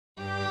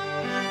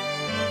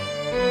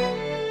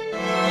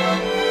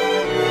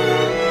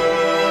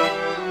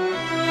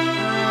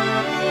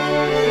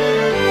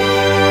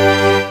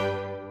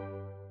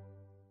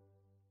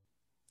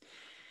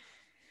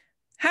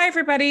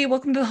everybody.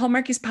 Welcome to the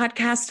Hallmarkies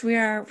podcast. We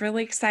are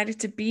really excited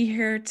to be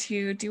here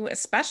to do a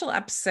special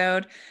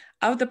episode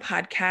of the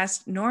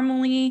podcast.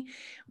 Normally,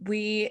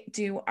 we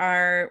do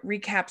our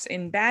recaps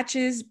in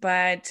batches,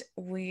 but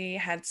we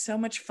had so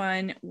much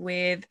fun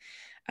with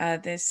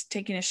this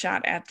Taking a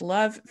Shot at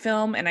Love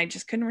film, and I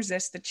just couldn't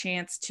resist the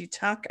chance to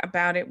talk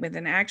about it with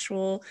an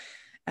actual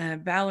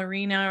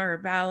ballerina or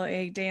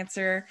ballet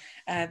dancer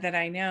that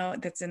I know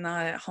that's in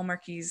the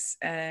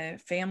Hallmarkies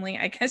family,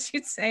 I guess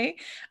you'd say.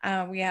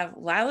 We have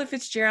Lila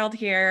Fitzgerald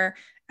here.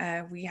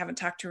 We haven't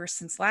talked to her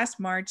since last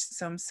March,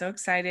 so I'm so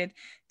excited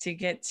to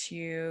get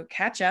to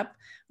catch up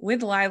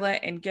with Lila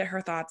and get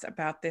her thoughts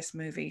about this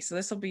movie. So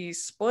this will be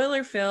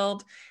spoiler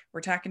filled.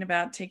 We're talking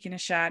about Taking a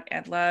Shot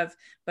at Love.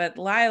 But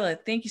Lila,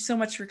 thank you so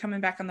much for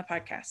coming back on the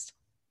podcast.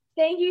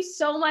 Thank you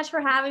so much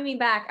for having me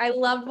back. I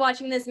loved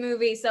watching this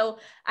movie, so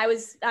I'm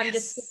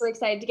just super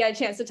excited to get a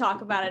chance to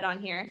talk about it on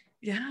here.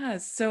 Yeah,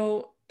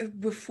 so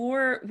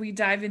before we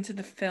dive into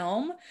the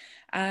film,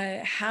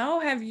 how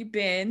have you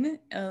been?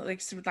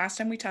 So last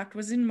time we talked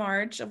was in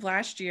March of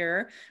last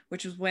year,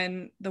 which was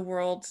when the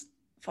world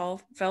fell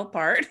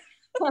apart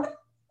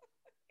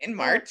in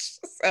March.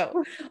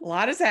 So a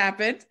lot has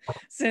happened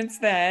since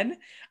then.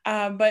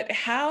 But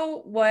how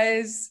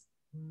was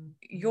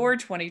your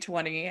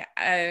 2020?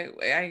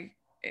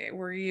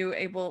 Were you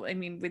able,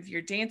 with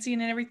your dancing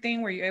and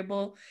everything, were you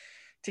able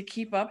to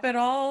keep up at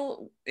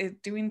all,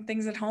 doing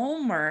things at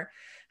home, or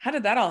how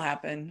did that all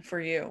happen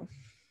for you?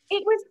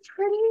 It was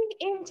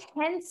pretty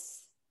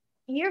intense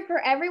year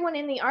for everyone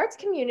in the arts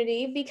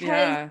community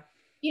because,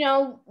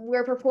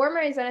 we're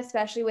performers, and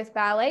especially with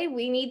ballet,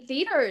 we need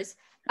theaters.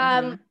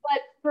 But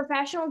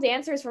professional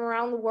dancers from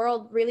around the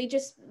world really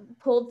just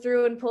pulled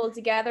through and pulled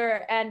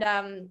together,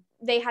 and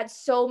they had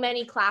so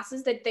many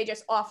classes that they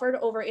just offered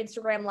over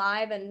Instagram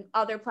Live and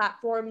other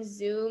platforms,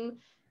 Zoom,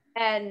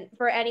 and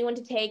for anyone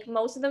to take,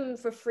 most of them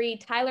for free.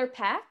 Tyler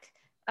Peck,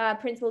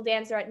 principal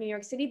dancer at New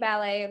York City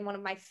Ballet and one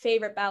of my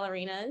favorite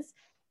ballerinas,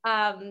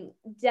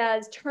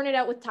 does Turn It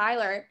Out with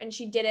Tyler, and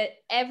she did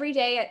it every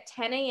day at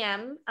 10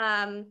 a.m.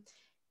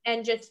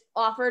 And just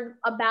offered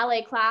a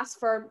ballet class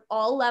for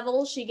all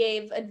levels. She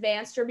gave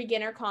advanced or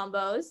beginner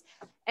combos,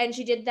 and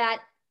she did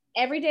that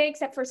every day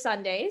except for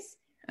Sundays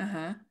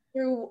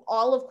through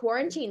all of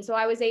quarantine. So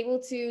I was able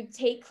to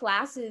take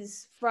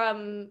classes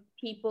from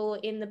people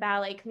in the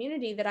ballet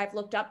community that I've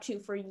looked up to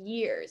for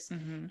years.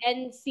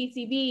 And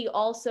CCB,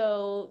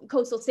 also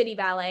Coastal City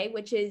Ballet,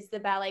 which is the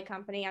ballet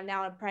company I'm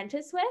now an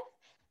apprentice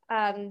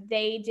with,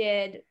 they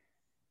did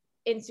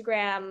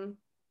Instagram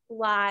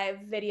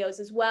Live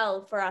videos as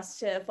well for us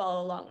to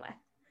follow along with.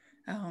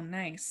 Oh,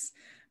 nice.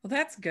 Well,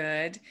 that's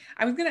good.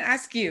 I was going to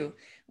ask you,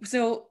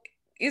 so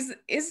is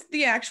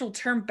the actual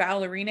term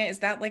ballerina, is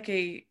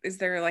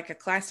there like a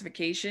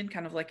classification,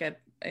 kind of like a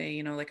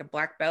like a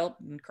black belt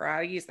in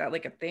karate? Is that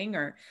like a thing,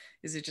 or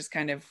is it just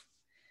kind of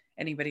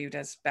anybody who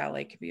does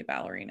ballet could be a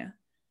ballerina?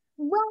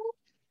 Well,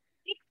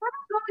 it kind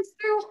of goes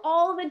through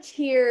all the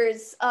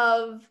tiers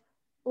of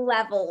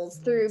levels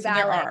through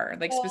ballet. There are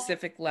like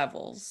specific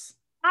levels.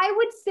 I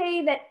would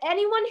say that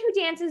anyone who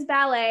dances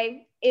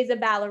ballet is a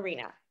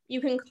ballerina.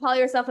 You can call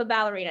yourself a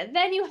ballerina.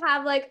 Then you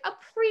have like a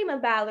prima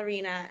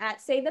ballerina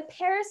at, say, the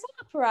Paris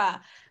Opera.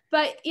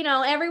 But,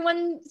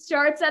 everyone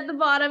starts at the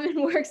bottom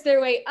and works their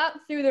way up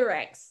through the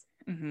ranks.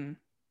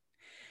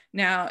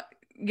 Now,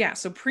 yeah,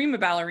 so prima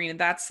ballerina,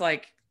 that's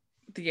like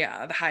the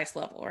highest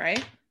level,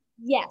 right?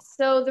 Yes.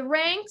 So the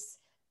ranks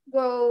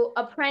go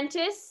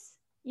apprentice,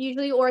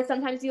 usually, or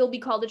sometimes you'll be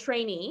called a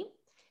trainee.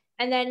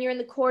 And then you're in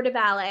the corps de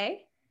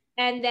ballet.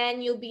 And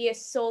then you'll be a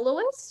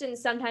soloist, and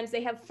sometimes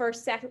they have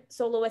first, second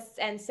soloists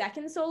and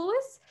second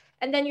soloists.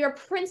 And then you're a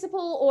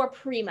principal or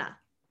prima.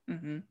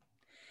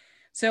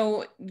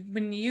 So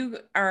when you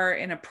are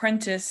an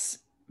apprentice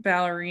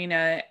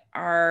ballerina,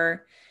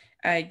 are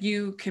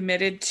you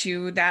committed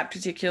to that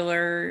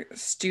particular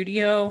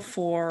studio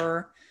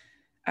for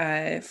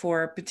a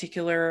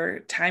particular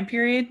time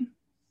period?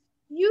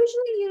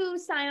 Usually you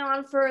sign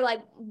on for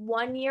like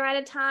 1 year at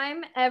a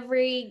time.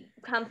 Every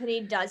company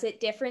does it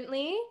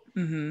differently.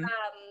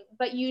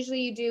 But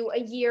usually you do a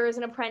year as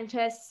an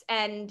apprentice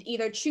and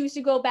either choose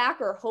to go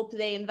back or hope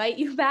they invite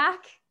you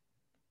back.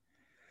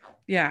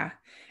 Yeah.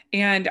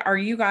 And are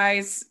you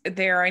guys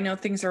there? I know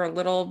things are a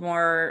little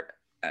more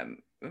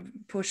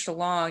pushed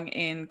along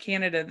in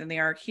Canada than they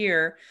are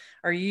here.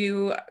 Are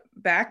you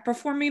back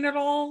performing at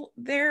all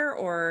there,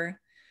 or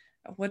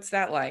what's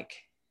that like?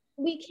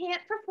 We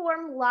can't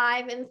perform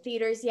live in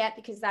theaters yet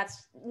because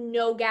that's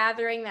no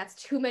gathering. That's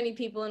too many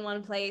people in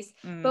one place.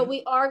 But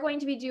we are going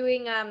to be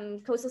doing,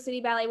 Coastal City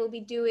Ballet will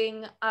be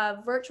doing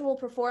a virtual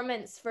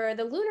performance for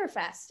the Lunar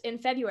Fest in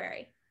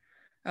February.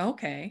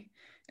 Okay.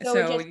 So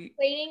we're just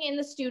training in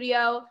the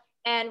studio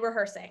and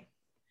rehearsing.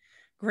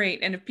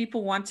 Great. And if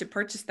people want to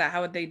purchase that, how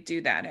would they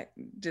do that?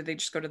 Do they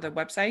just go to the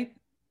website?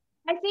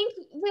 I think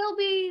they'll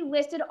be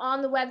listed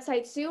on the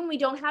website soon. We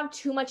don't have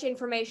too much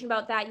information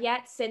about that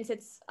yet since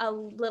it's a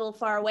little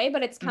far away,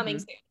 but it's coming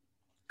soon.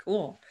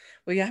 Cool.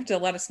 Well, you have to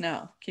let us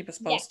know. Keep us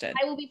posted.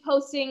 Yes, I will be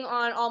posting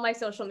on all my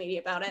social media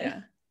about it.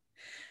 Yeah.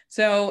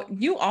 So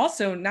you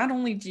also, not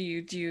only do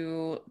you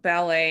do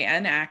ballet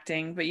and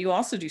acting, but you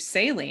also do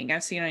sailing.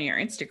 I've seen on your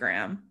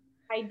Instagram.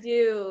 I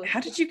do. How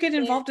did you get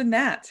involved in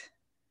that?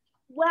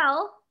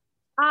 Well,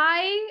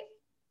 I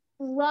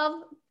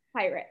love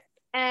pirates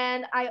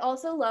and I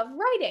also love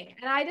writing.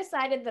 And I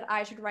decided that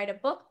I should write a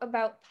book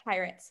about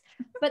pirates.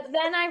 But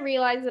then I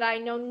realized that I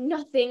know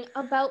nothing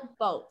about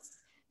boats.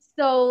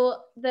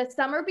 So the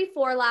summer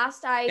before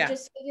last, I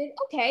just figured,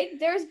 okay,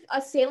 there's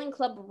a sailing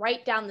club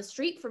right down the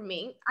street from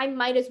me. I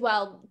might as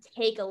well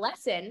take a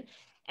lesson.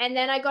 And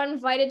then I got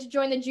invited to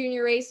join the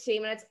junior race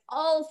team, and it's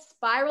all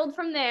spiraled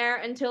from there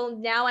until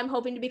now I'm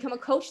hoping to become a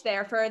coach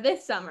there for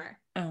this summer.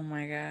 Oh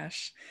my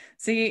gosh.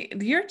 See,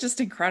 you're just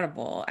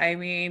incredible. I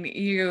mean,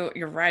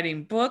 you're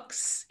writing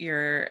books,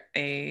 you're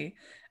a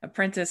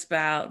apprentice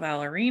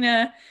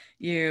ballerina,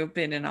 you've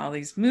been in all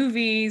these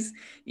movies,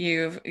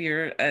 you're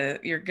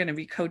going to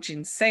be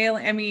coaching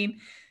sailing. I mean,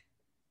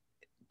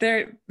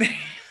 there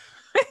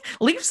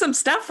leave some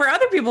stuff for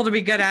other people to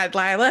be good at,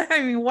 Lila.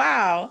 I mean,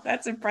 wow,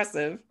 that's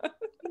impressive.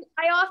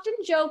 I often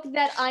joke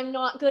that I'm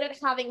not good at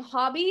having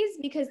hobbies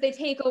because they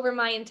take over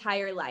my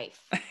entire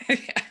life.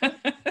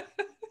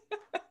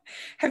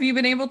 Have you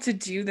been able to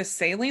do the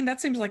sailing?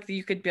 That seems like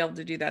you could be able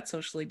to do that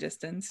socially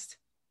distanced.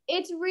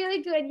 It's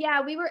really good.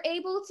 Yeah, we were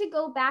able to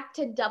go back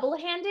to double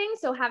handing,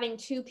 so having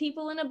two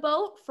people in a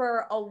boat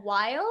for a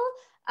while.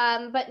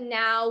 But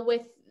now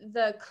with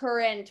the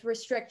current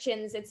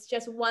restrictions, it's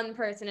just one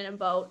person in a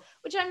boat,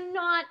 which I'm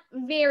not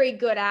very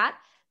good at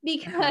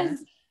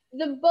because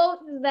the boat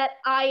that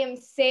I am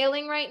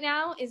sailing right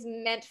now is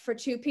meant for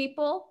two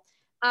people.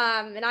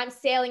 And I'm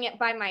sailing it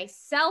by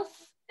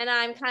myself. And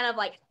I'm kind of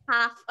like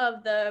half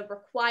of the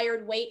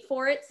required weight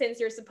for it since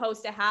you're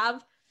supposed to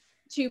have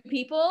two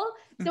people.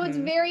 So it's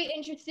very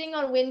interesting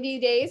on windy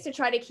days to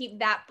try to keep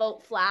that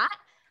boat flat.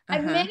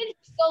 I've managed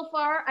so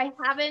far. I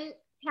haven't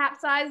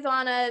capsized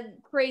on a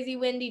crazy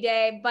windy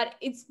day, but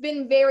it's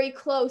been very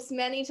close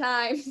many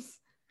times.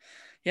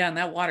 Yeah, and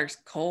that water's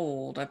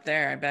cold up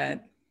there, I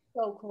bet.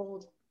 So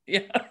cold.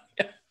 Yeah,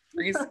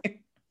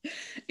 freezing.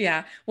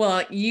 Yeah.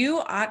 Well, you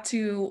ought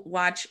to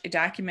watch a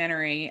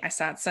documentary. I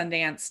saw it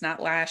Sundance,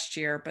 not last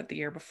year, but the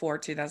year before,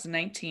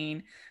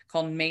 2019,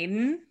 called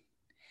Maiden.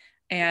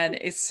 And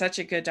it's such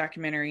a good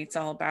documentary. It's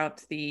all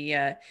about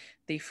the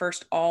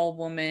first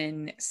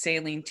all-woman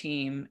sailing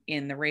team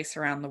in the race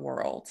around the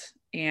world.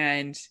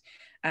 And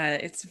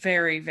it's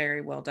very,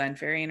 very well done,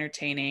 very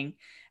entertaining.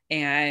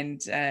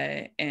 And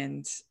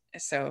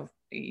so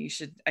you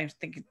should, I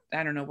think,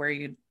 I don't know where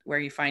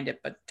you find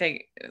it, but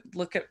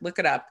look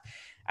it up.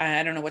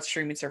 I don't know what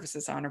streaming service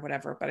it's on or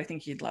whatever, but I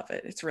think you'd love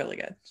it. It's really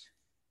good.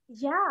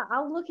 Yeah,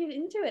 I'll look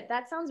into it.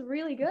 That sounds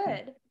really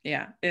good.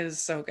 Yeah, it is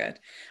so good.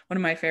 One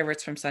of my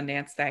favorites from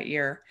Sundance that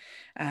year.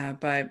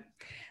 But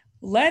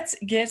let's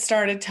get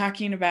started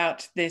talking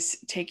about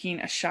this Taking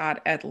a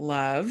Shot at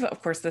Love.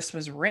 Of course, this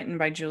was written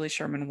by Julie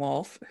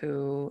Sherman-Wolfe,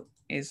 who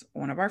is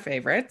one of our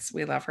favorites.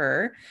 We love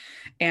her.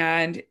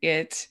 And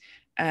it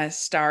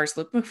stars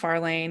Luke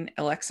Macfarlane,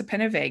 Alexa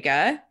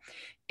Penavega,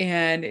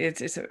 and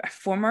it's a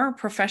former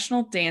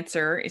professional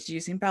dancer is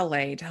using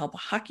ballet to help a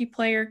hockey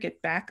player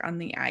get back on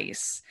the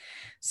ice.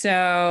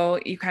 So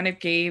you kind of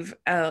gave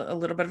a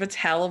little bit of a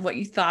tell of what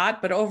you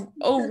thought, but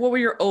what were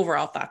your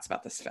overall thoughts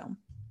about this film?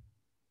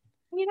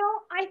 You know,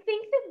 I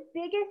think the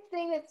biggest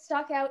thing that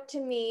stuck out to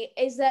me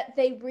is that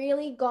they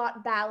really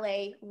got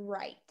ballet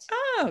right.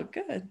 Oh,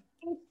 good.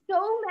 In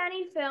so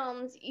many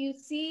films, you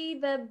see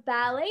the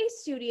ballet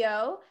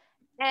studio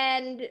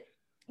and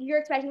you're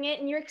expecting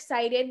it and you're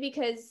excited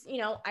because, you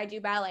know, I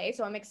do ballet,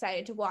 so I'm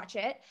excited to watch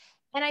it.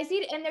 And I see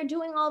it and they're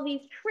doing all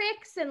these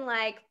tricks and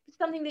like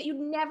something that you'd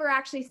never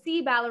actually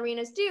see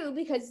ballerinas do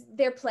because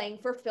they're playing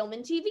for film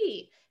and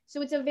TV.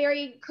 So it's a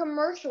very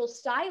commercial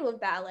style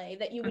of ballet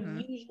that you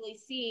would usually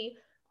see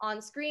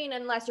on screen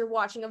unless you're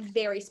watching a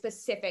very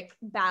specific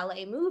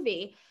ballet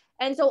movie.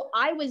 And so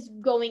I was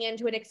going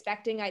into it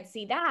expecting I'd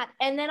see that.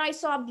 And then I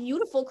saw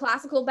beautiful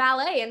classical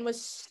ballet and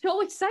was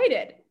so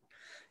excited.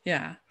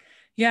 Yeah.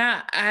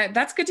 Yeah,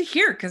 that's good to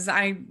hear because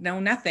I know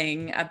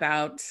nothing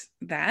about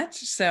that.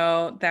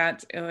 So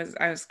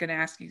I was going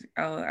to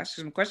I'll ask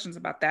you some questions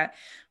about that,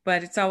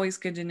 but it's always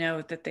good to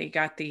know that they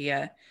got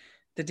the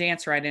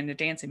dance right in a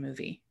dancing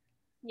movie.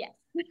 Yes.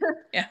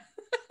 Yeah.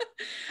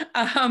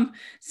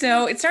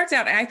 So it starts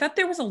out, I thought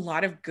there was a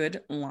lot of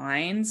good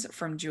lines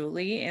from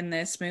Julie in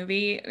this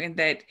movie, and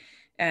that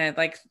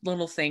like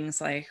little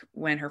things like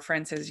when her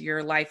friend says,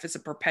 "Your life is a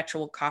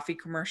perpetual coffee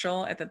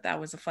commercial." I thought that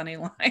was a funny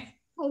line.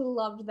 I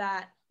loved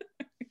that.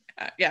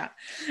 Yeah.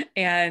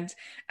 And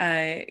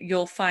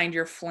you'll find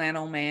your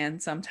flannel man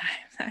sometimes.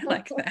 I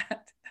like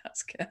that.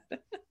 That's good.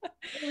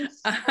 It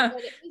was so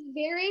good. It was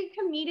very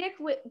comedic,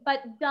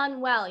 but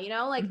done well, you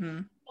know, like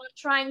not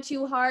trying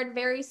too hard,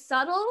 very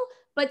subtle,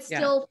 but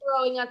still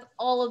throwing us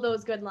all of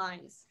those good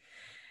lines.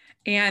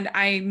 And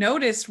I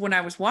noticed when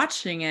I was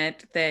watching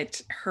it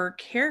that her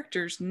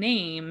character's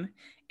name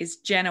is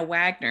Jenna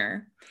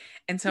Wagner.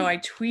 And so I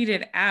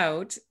tweeted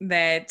out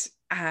that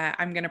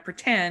I'm going to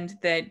pretend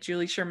that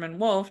Julie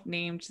Sherman-Wolfe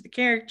named the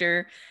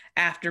character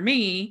after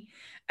me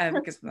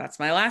because that's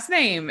my last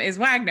name is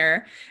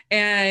Wagner.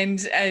 And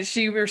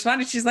she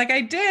responded, she's like,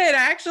 I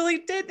actually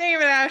did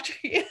name it after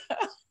you.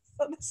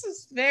 So this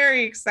is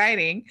very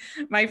exciting.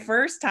 My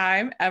first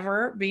time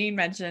ever being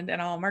mentioned in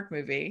a Hallmark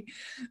movie.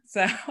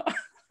 So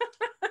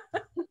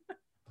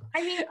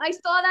I mean, I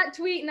saw that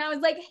tweet and I was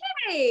like,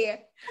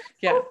 hey,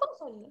 yeah,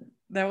 so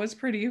that was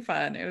pretty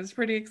fun. It was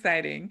pretty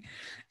exciting.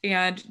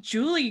 And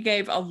Julie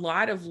gave a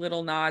lot of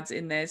little nods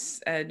in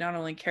this, not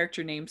only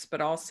character names,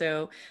 but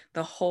also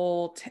the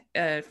whole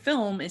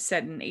film is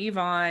set in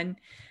Avon,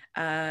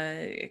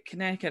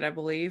 Connecticut, I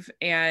believe.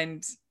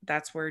 And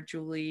that's where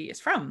Julie is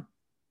from.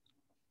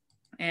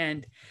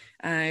 And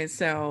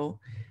so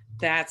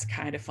that's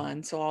kind of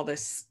fun. So all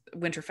this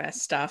Winterfest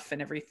stuff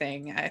and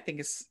everything, I think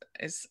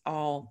is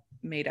all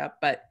made up.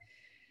 But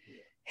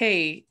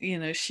hey, you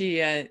know,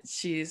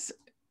 she's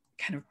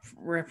kind of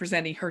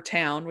representing her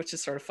town, which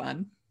is sort of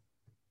fun.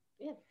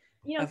 Yeah,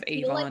 you know, of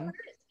Avon. Like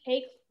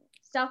take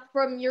stuff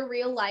from your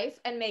real life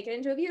and make it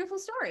into a beautiful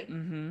story.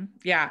 Mm-hmm.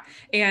 Yeah,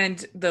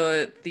 and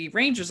the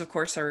Rangers, of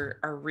course, are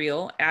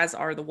real, as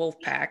are the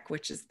Wolfpack,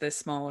 which is the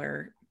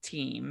smaller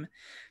team.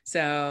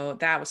 So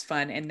that was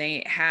fun, and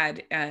they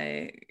had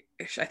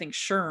I think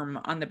Sherm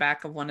on the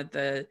back of one of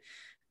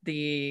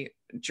the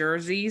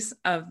jerseys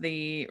of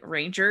the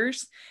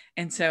Rangers,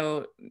 and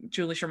so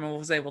Julie Sherman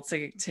was able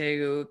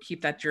to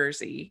keep that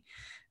jersey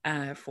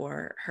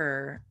for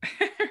her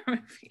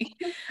movie.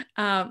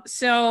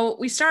 So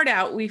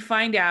we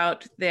find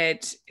out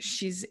that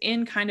she's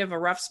in kind of a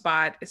rough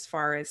spot as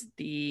far as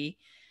the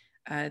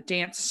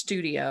dance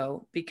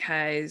studio,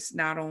 because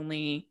not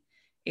only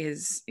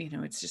is, you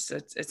know, it's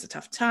a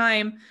tough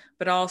time,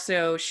 but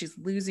also she's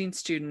losing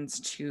students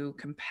to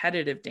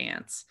competitive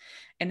dance.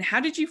 And how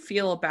did you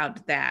feel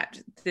about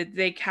that? Did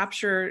they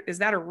capture, is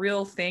that a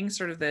real thing,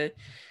 sort of the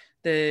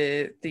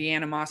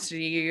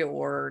animosity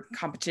or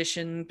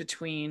competition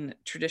between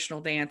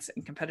traditional dance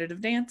and competitive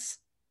dance?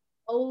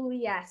 Oh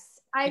yes.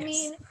 I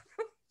mean,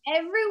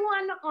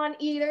 everyone on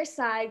either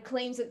side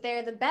claims that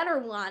they're the better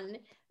one,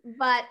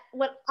 but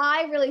what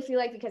I really feel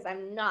like, because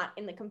I'm not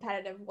in the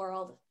competitive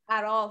world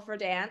at all for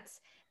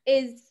dance,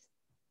 is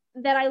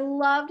that I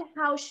loved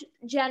how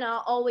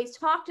Jenna always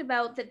talked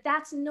about that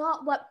that's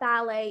not what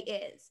ballet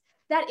is.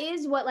 That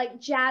is what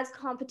like jazz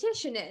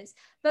competition is,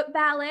 but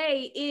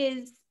ballet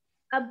is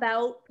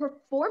about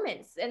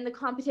performance, and the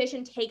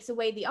competition takes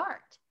away the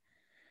art.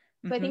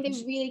 So I think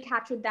they really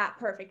captured that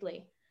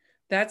perfectly.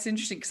 That's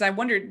interesting, because I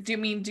wondered,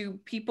 do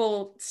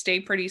people stay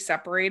pretty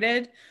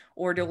separated,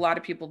 or do a lot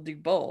of people do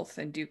both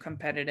and do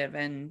competitive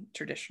and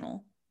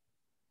traditional?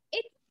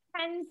 It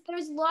depends.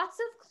 There's lots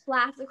of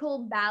classical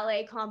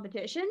ballet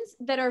competitions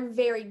that are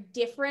very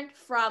different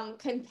from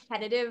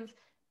competitive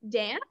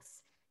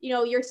dance. You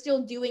know, you're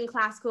still doing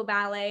classical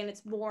ballet and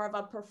it's more of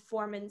a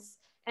performance,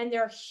 and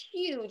they're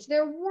huge.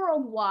 They're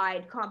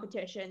worldwide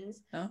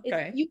competitions.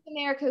 Okay. Youth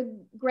America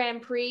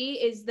Grand Prix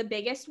is the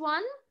biggest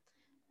one.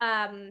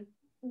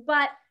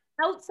 But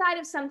outside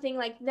of something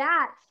like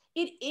that,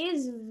 it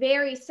is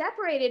very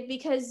separated,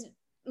 because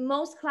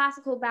most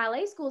classical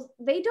ballet schools,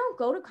 they don't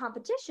go to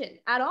competition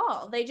at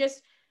all. They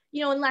just,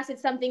 you know, unless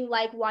it's something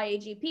like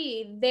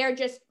YAGP, they're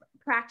just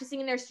practicing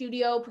in their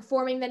studio,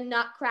 performing the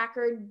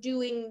Nutcracker,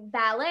 doing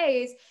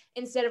ballets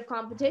instead of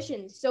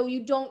competitions. So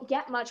you don't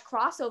get much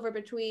crossover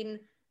between,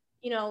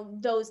 you know,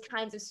 those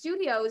kinds of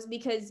studios,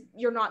 because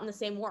you're not in the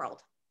same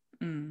world.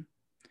 Mm.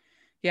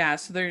 Yeah,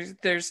 so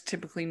there's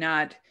typically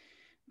not,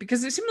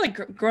 because it seemed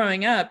like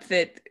growing up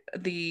that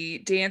the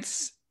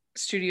dance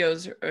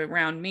studios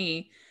around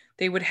me,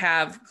 they would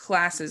have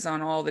classes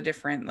on all the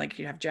different, like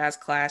you have jazz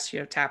class, you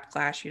have tap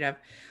class, you'd have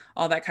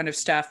all that kind of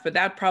stuff, but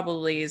that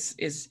probably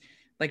is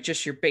like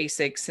just your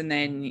basics, and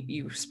then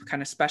you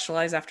kind of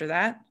specialize after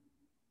that.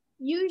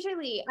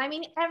 Usually, I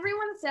mean,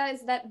 everyone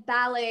says that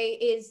ballet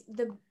is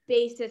the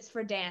basis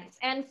for dance,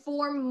 and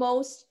for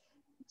most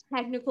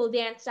technical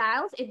dance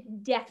styles,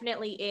 it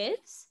definitely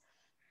is.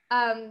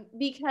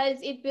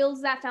 Because it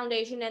builds that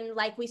foundation, and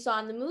like we saw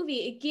in the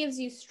movie, it gives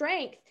you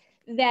strength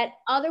that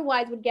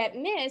otherwise would get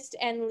missed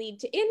and lead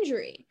to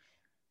injury.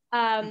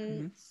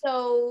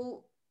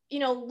 So, you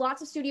know,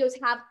 lots of studios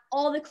have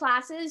all the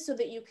classes so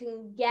that you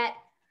can get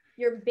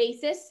your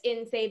basis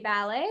in, say,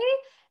 ballet.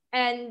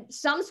 And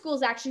some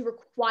schools actually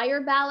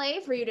require ballet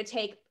for you to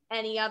take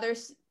any other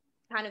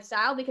kind of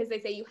style, because they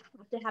say you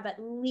have to have at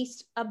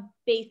least a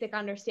basic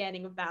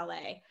understanding of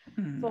ballet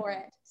for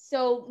it.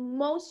 So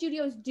most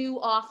studios do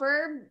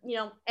offer, you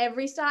know,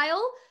 every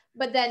style,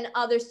 but then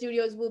other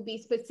studios will be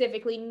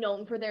specifically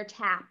known for their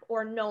tap,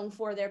 or known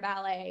for their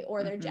ballet,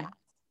 or their jazz.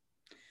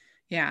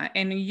 Yeah,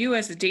 and you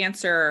as a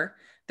dancer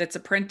that's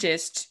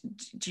apprenticed,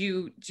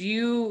 do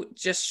you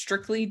just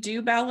strictly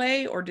do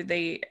ballet, or do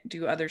they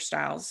do other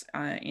styles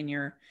in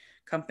your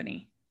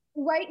company?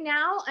 Right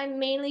now, I'm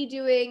mainly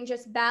doing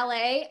just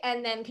ballet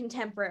and then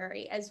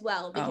contemporary as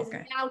well, because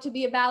now to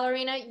be a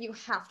ballerina, you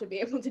have to be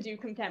able to do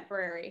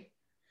contemporary.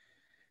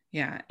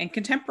 Yeah, and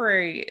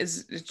contemporary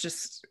is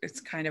it's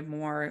kind of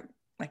more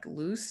like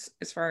loose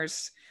as far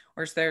as,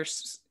 or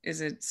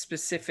is it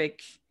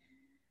specific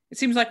it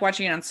seems like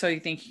watching it on So You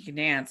Think You Can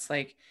Dance,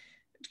 like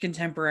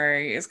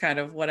contemporary is kind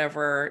of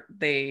whatever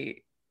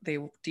they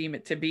deem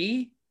it to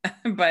be.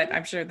 But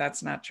I'm sure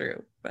that's not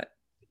true. But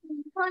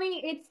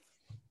funny, it's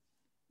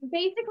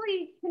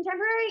basically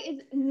contemporary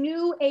is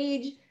new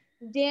age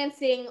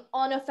dancing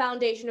on a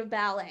foundation of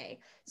ballet.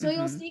 So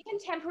you'll see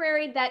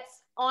contemporary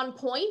that's on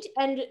point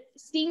and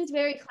seems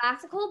very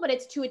classical, but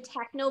it's to a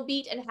techno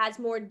beat and has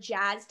more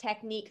jazz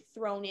technique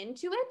thrown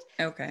into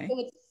it. Okay. So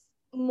it's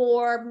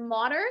more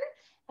modern.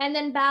 And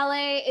then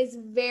ballet is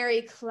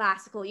very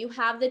classical. You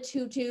have the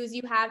tutus,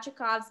 you have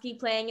Tchaikovsky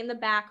playing in the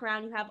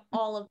background, you have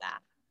all of that.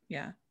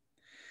 Yeah.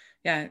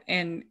 Yeah.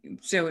 And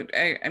so,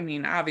 I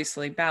mean,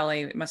 obviously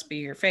ballet must be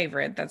your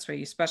favorite. That's what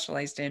you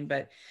specialized in,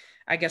 but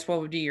I guess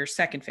what would be your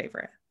second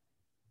favorite?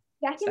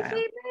 Second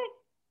favorite?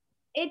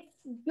 It's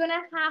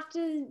gonna have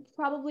to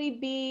probably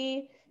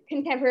be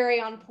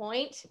contemporary on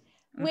point,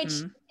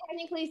 which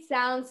technically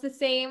sounds the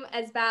same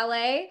as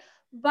ballet,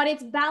 but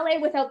it's ballet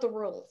without the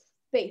rules,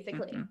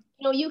 basically. You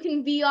know, you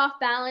can be off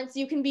balance,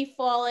 you can be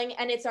falling,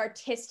 and it's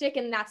artistic,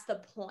 and that's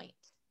the point.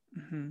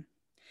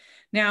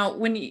 Now,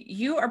 when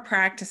you are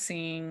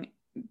practicing,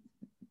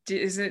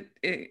 is it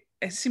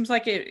seems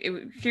like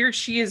here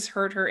she has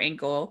hurt her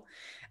ankle.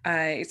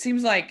 It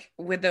seems like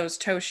with those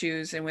toe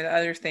shoes and with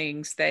other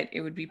things that it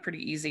would be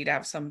pretty easy to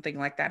have something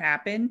like that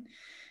happen.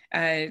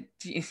 Do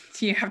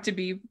you have to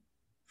be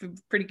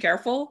pretty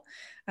careful?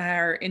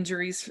 Are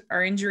injuries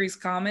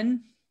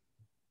common?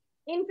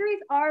 Injuries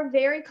are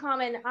very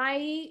common.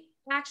 I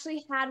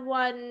actually had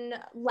one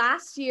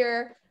last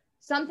year.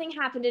 Something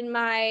happened in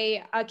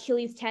my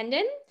Achilles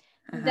tendon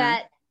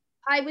that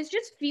I was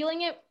just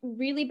feeling it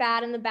really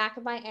bad in the back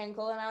of my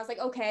ankle. And I was like,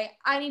 okay,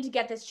 I need to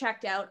get this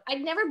checked out.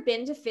 I'd never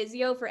been to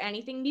physio for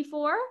anything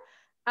before.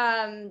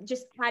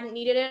 Just hadn't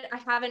needed it. I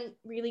haven't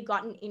really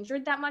gotten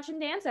injured that much in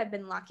dance. I've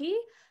been lucky.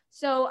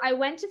 So I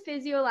went to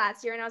physio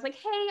last year and I was like,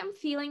 hey, I'm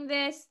feeling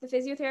this. The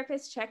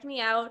physiotherapist checked me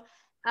out.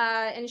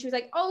 And she was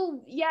like,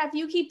 oh yeah, if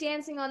you keep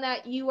dancing on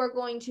that, you are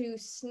going to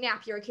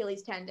snap your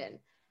Achilles tendon.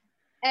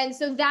 And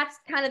so that's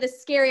kind of the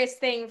scariest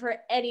thing for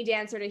any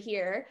dancer to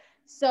hear.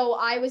 So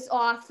I was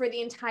off for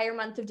the entire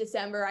month of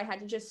December. I had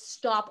to just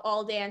stop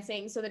all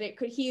dancing so that it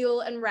could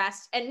heal and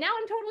rest. And now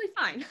I'm totally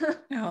fine.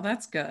 Oh,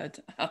 that's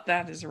good. Oh,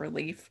 that is a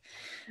relief.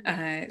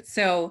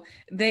 So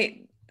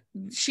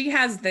she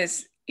has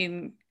this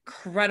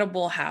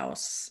incredible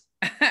house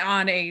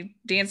on a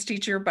dance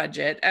teacher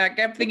budget. I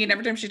kept thinking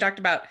every time she talked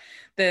about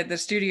the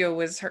studio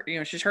was her, you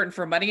know, she's hurting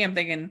for money. I'm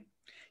thinking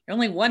you're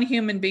only one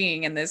human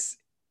being in this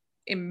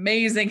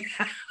amazing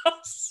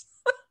house.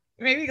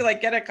 Maybe like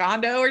get a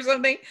condo or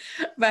something.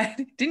 But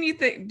did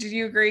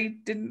you agree?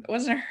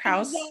 Wasn't her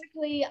house?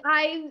 Exactly.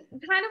 I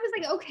kind of was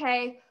like,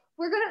 okay,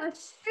 we're going to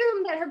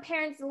assume that her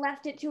parents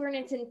left it to her and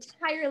it's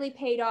entirely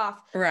paid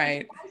off.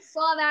 Right. I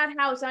saw that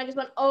house and I just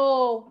went,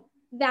 oh,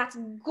 that's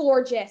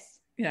gorgeous.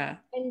 Yeah.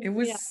 And, it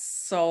was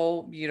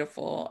so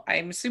beautiful.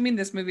 I'm assuming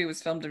this movie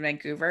was filmed in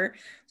Vancouver.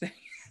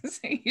 So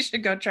you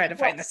should go try to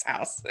find this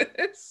house.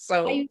 It's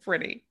so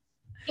pretty.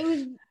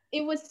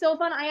 It was so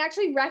fun. I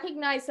actually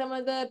recognized some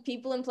of the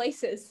people and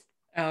places.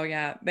 Oh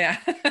yeah. Yeah.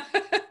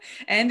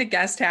 And a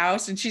guest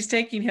house. And she's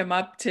taking him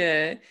up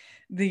to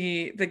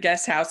the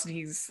guest house and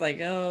he's like,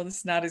 oh, this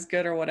is not as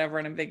good or whatever.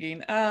 And I'm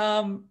thinking,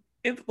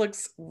 it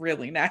looks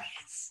really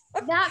nice.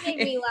 That made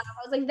me laugh.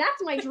 I was like,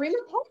 that's my dream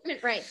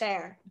apartment right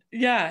there.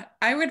 Yeah.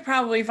 I would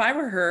probably, if I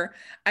were her,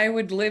 I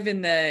would live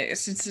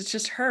since it's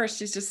just her,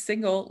 she's just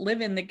single,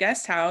 live in the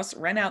guest house,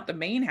 rent out the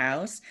main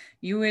house.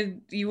 You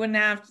wouldn't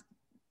have,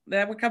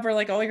 that would cover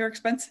like all your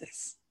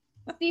expenses.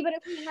 See, but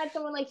if we had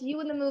someone like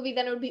you in the movie,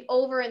 then it would be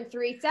over in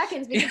 3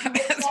 seconds because you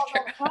would solve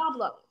the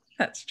problem.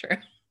 That's true.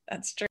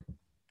 That's true.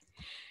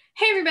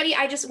 Hey everybody,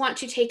 I just want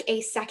to take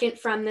a second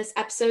from this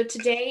episode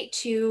today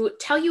to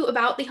tell you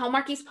about the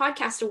Hallmarkies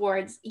Podcast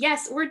Awards.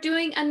 Yes, we're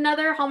doing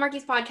another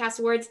Hallmarkies Podcast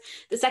Awards.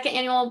 The second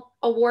annual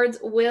awards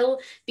will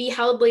be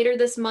held later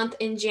this month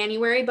in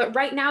January, but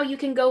right now you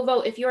can go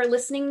vote. If you are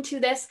listening to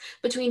this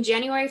between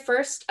January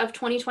 1st of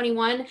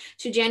 2021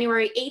 to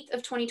January 8th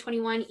of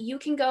 2021, you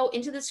can go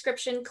into the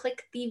description,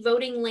 click the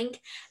voting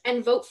link,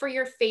 and vote for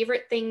your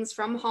favorite things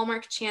from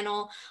Hallmark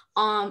Channel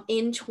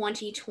in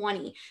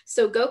 2020.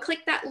 So go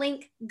click that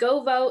link,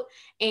 go vote,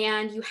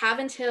 and you have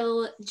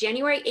until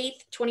January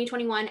 8th,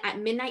 2021 at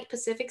midnight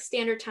Pacific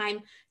Standard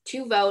Time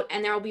to vote,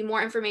 and there will be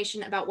more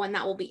information about when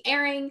that will be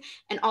airing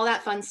and all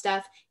that fun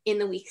stuff in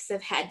the weeks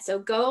ahead. So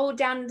go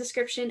down in the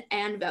description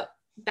and vote.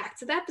 Back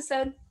to the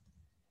episode.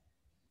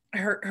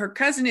 Her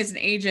cousin is the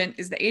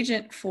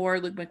agent for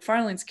Luke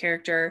Macfarlane's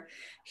character.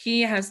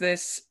 He has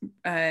this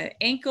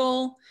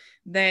ankle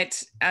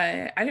that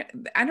I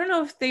don't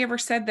know if they ever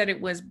said that it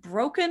was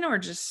broken or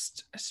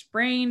just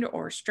sprained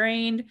or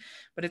strained,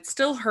 but it's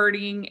still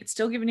hurting. It's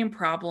still giving him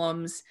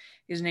problems.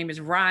 His name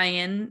is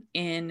Ryan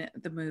in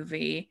the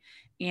movie.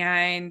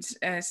 And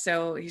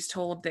so he's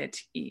told that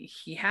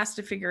he has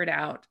to figure it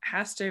out,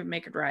 has to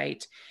make it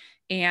right.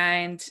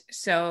 And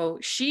so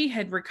she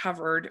had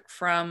recovered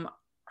from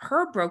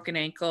her broken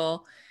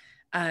ankle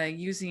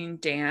using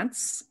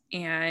dance,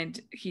 and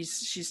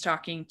she's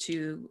talking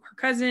to her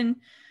cousin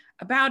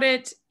about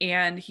it,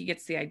 and he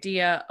gets the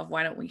idea of,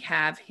 why don't we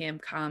have him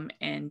come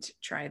and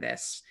try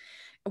this?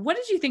 What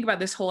did you think about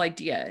this whole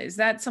idea? Is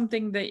that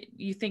something that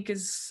you think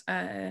is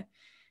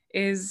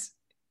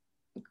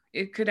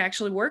it could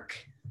actually work?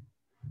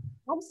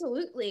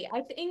 Absolutely.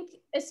 I think,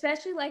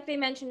 especially like they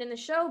mentioned in the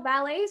show,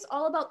 ballet is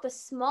all about the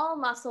small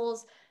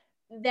muscles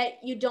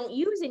that you don't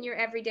use in your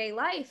everyday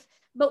life.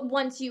 But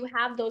once you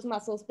have those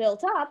muscles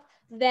built up,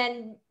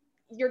 then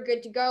you're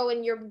good to go,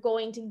 and you're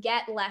going to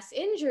get less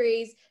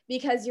injuries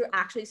because you're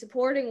actually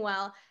supporting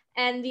well.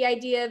 And the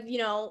idea of,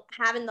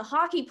 having the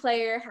hockey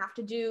player have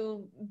to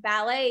do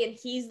ballet and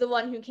he's the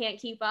one who can't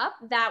keep up,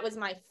 that was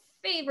my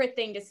favorite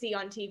thing to see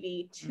on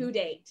TV to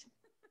date.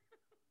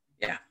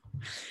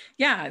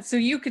 Yeah. So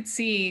you could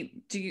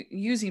see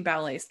using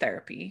ballet as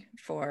therapy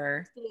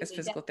as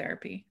physical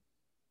therapy.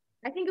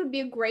 I think it would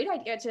be a great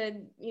idea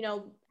to,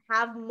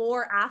 have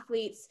more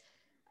athletes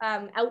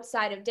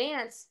outside of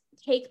dance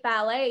take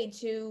ballet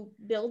to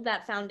build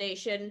that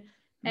foundation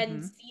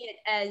and see it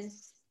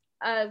as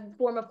a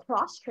form of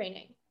cross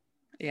training.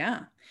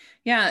 Yeah.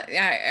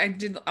 I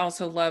did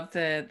also love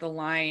the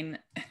line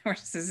where it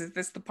says, "Is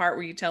this the part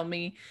where you tell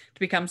me to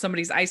become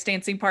somebody's ice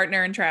dancing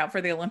partner and try out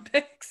for the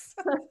Olympics?"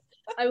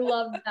 I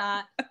love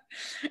that.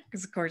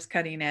 Because of course,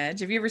 Cutting Edge.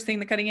 Have you ever seen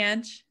The Cutting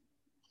Edge?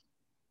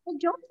 I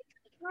don't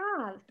think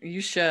I have.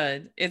 You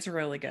should. It's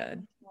really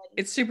good.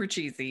 It's super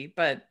cheesy,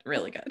 but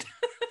really good.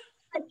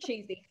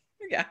 Cheesy.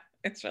 Yeah,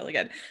 it's really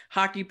good.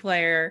 Hockey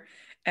player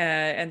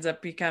ends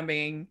up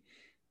becoming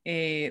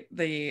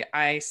the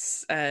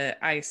ice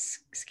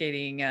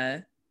skating,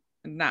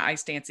 not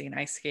ice dancing,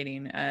 ice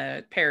skating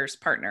pair's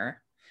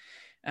partner,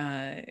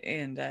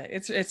 and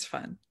it's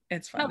fun.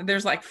 It's fun. Oh.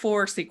 There's like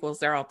 4 sequels.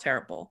 They're all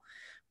terrible,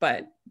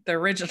 but the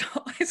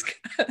original is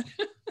good.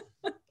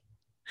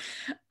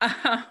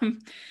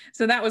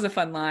 So that was a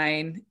fun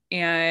line.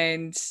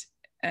 And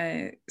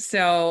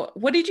so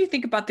what did you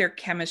think about their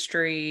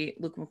chemistry,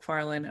 Luke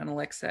Macfarlane and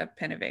Alexa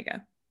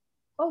Penavega?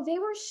 Oh, they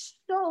were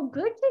so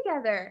good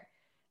together.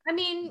 I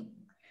mean,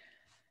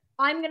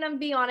 I'm going to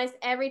be honest,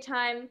 every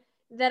time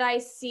that I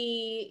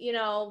see,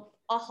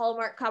 a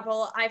Hallmark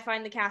couple, I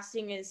find the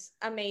casting is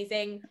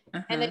amazing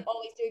and they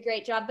always do a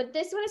great job. But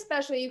this one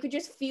especially, you could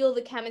just feel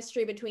the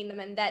chemistry between them,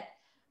 and that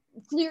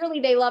clearly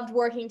they loved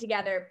working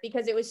together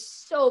because it was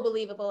so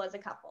believable as a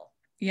couple.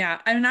 Yeah.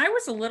 And I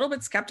was a little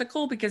bit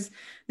skeptical because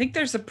I think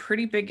there's a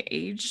pretty big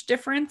age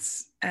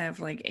difference of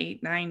like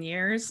 8-9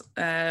 years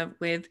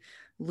with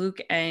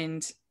Luke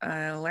and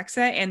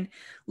Alexa. And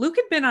Luke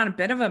had been on a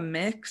bit of a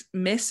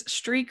miss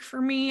streak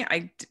for me.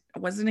 I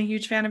wasn't a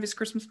huge fan of his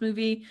Christmas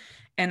movie,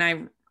 and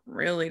I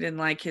really didn't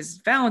like his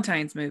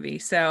Valentine's movie.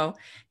 So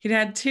he'd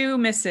had 2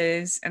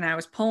 misses, and I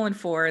was pulling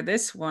for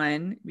this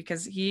one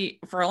because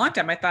for a long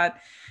time, I thought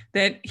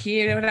that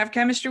he would have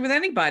chemistry with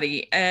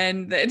anybody,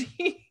 and that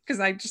because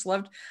I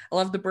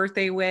loved The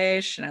Birthday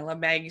Wish, and I love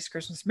Maggie's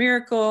Christmas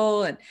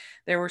Miracle, and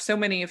there were so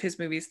many of his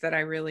movies that I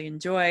really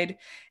enjoyed.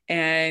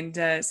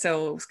 And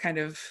so it was kind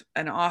of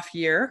an off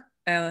year.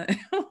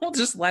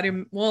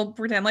 We'll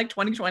pretend like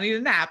 2020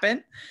 didn't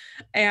happen,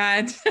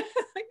 and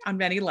on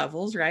many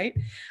levels, right?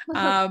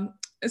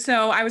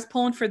 So I was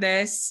pulling for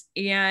this,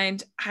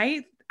 and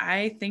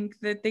I think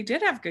that they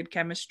did have good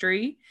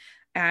chemistry.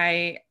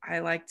 I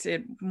liked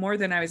it more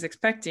than I was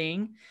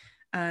expecting,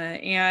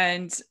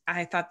 and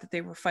I thought that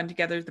they were fun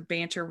together. The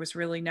banter was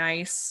really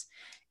nice,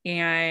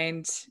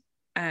 and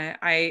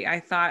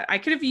I thought I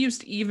could have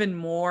used even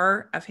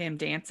more of him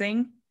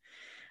dancing.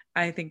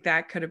 I think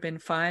that could have been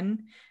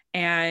fun.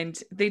 And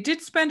they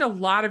did spend a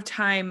lot of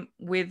time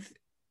with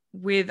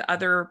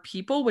other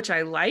people, which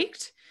I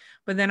liked,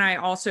 but then I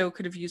also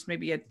could have used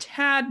maybe a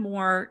tad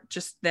more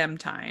just them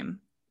time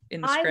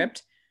in the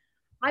script.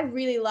 I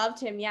really loved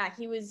him. Yeah,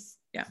 he was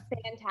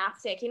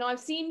fantastic. I've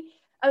seen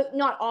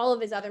not all of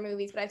his other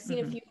movies, but I've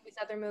seen a few of his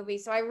other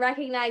movies, so I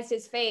recognized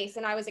his face,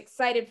 and I was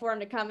excited for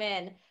him to come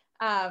in.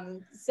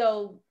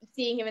 So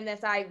seeing him in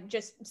this, I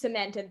just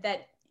cemented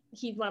that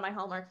he's one of my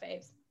Hallmark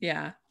faves.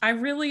 Yeah, I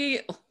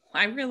really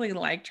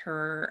liked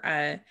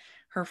her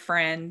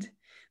friend,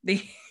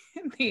 the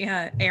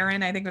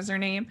Erin, I think was her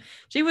name.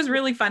 She was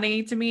really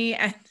funny to me,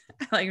 and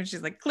I like when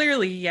she's like,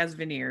 clearly he has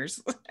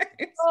veneers.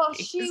 Oh,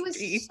 she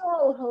was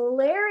so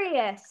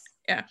hilarious.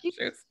 Yeah, she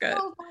was good.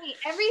 So funny.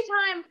 Every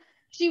time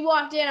she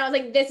walked in, I was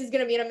like, this is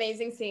gonna be an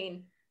amazing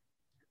scene.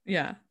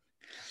 Yeah.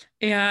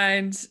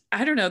 And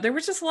I don't know, there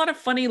was just a lot of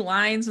funny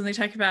lines when they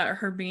talk about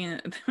her being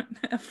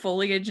a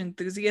foliage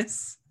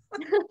enthusiast.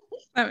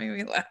 That made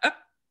me laugh.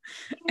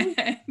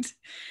 And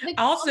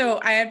also,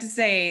 I have to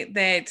say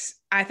that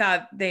I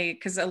thought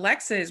because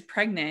Alexa is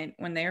pregnant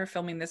when they were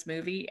filming this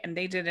movie, and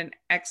they did an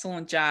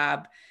excellent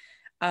job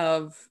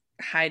of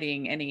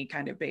hiding any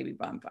kind of baby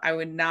bump. I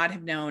would not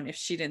have known if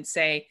she didn't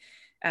say,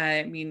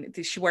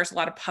 she wears a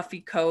lot of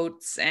puffy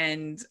coats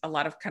and a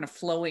lot of kind of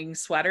flowing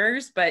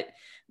sweaters, but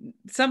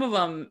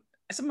sometimes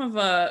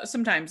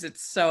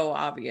it's so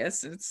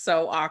obvious. It's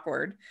so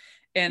awkward.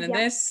 And in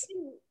this,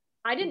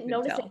 I didn't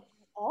notice it at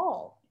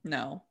all.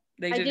 No,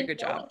 They did a good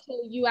job. So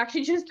you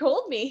actually just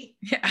told me.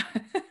 Yeah.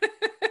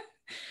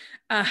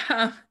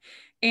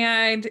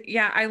 And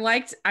yeah, I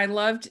loved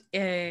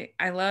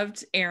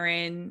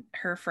Erin,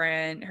 her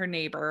friend, her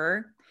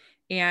neighbor,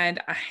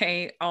 and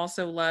I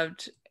also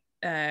loved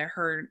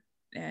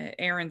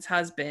Erin's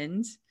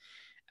husband,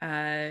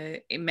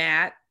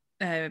 Matt,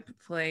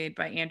 played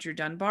by Andrew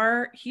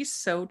Dunbar. He's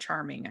so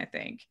charming, I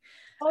think.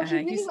 Oh, he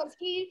really was.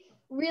 He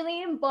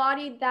really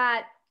embodied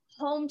that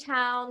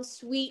hometown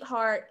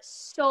sweetheart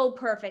so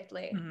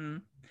perfectly. Mm-hmm.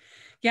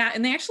 Yeah,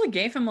 and they actually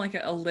gave him like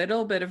a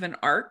little bit of an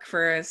arc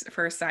for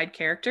a side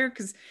character,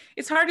 because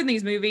it's hard in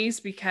these movies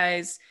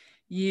because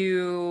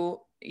you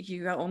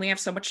only have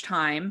so much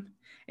time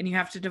and you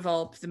have to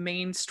develop the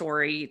main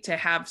story. To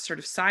have sort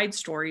of side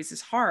stories is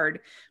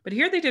hard, but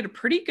here they did a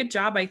pretty good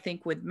job, I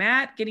think, with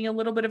Matt getting a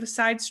little bit of a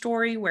side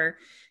story where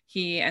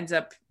he ends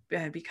up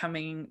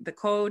becoming the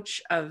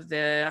coach of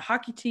the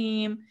hockey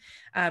team,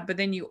 but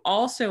then you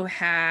also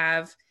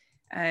have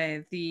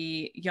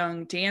the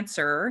young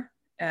dancer,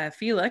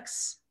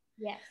 Felix,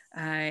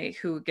 yes,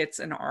 who gets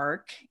an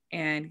arc,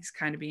 and he's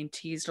kind of being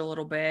teased a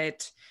little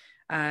bit,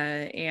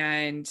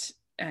 and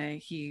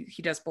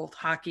he does both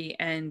hockey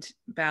and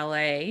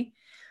ballet.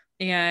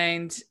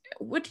 And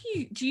what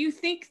do you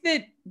think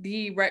that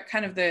the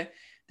kind of the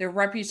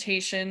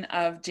reputation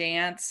of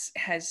dance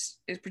is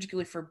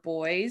particularly for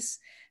boys,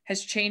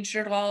 has changed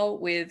at all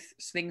with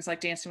things like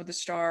Dancing with the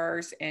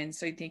Stars and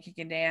So You Think You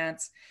Can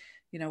Dance,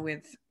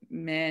 with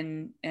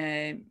men,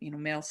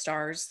 male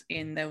stars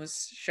in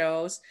those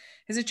shows?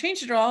 Has it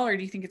changed at all, or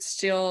do you think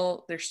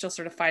they're still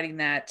sort of fighting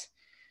that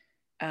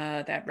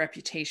that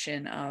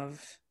reputation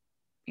of,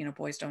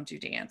 boys don't do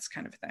dance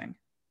kind of thing?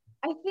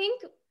 I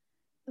think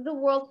the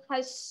world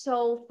has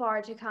so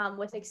far to come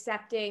with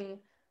accepting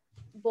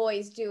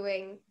boys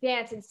doing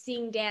dance and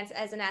seeing dance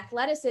as an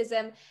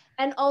athleticism,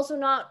 and also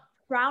not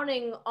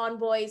frowning on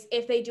boys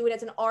if they do it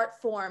as an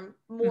art form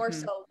more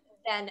so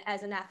than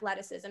as an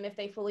athleticism, if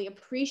they fully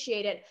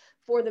appreciate it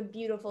for the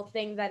beautiful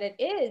thing that it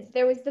is.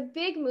 There was the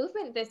big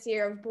movement this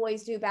year of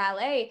boys do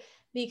ballet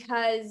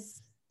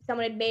because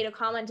someone had made a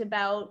comment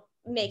about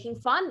making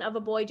fun of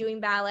a boy doing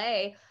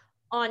ballet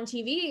on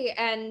TV,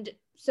 and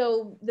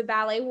so the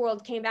ballet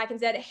world came back and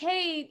said,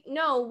 hey,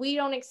 no, we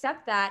don't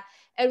accept that,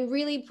 and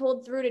really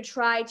pulled through to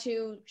try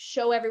to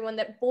show everyone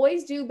that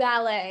boys do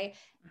ballet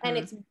and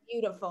it's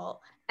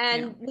beautiful.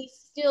 And we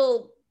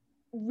still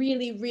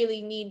really,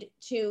 really need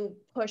to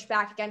push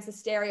back against the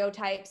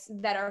stereotypes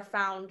that are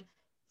found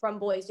from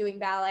boys doing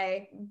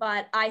ballet.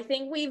 But I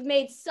think we've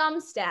made some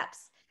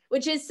steps,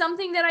 which is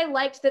something that I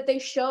liked that they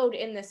showed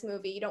in this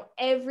movie.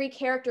 Every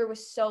character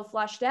was so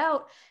fleshed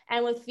out.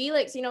 And with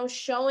Felix,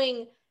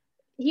 showing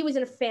he was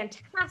a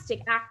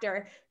fantastic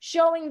actor,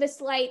 showing the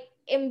slight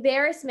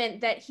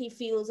embarrassment that he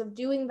feels of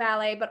doing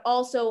ballet, but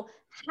also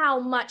how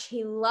much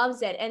he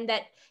loves it and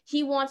that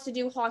he wants to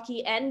do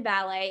hockey and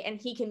ballet, and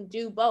he can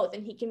do both,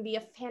 and he can be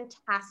a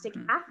fantastic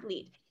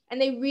athlete.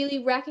 And they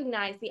really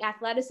recognize the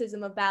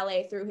athleticism of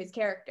ballet through his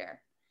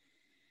character.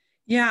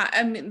 Yeah,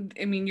 I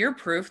mean, you're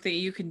proof that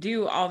you can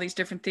do all these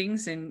different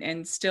things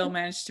and still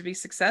manage to be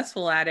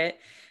successful at it.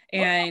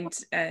 And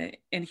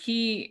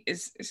he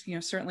is,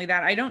 certainly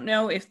that. I don't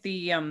know if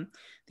the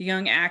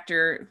young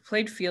actor who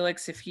played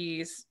Felix, if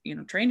he's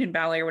trained in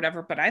ballet or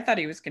whatever, but I thought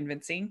he was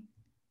convincing.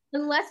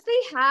 Unless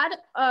they had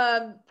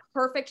a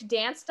perfect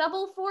dance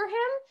double for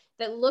him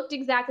that looked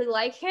exactly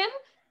like him,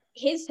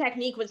 his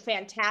technique was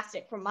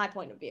fantastic from my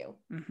point of view.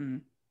 Mm-hmm.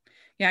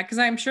 Yeah, because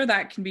I'm sure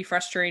that can be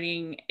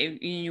frustrating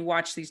if you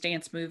watch these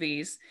dance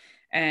movies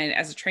and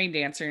as a trained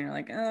dancer, you're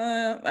like,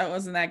 that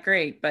wasn't that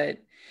great, but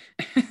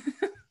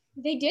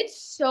they did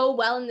so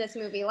well in this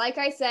movie. Like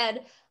I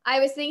said, I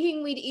was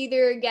thinking we'd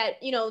either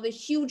get, the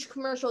huge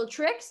commercial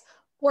tricks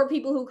or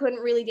people who couldn't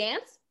really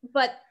dance,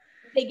 but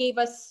they gave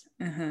us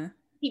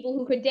people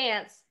who could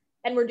dance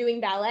and were doing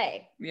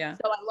ballet. Yeah.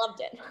 So I loved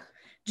it.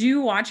 Do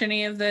you watch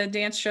any of the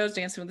dance shows,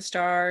 Dancing with the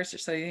Stars or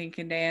So You Think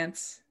You Can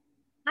Dance?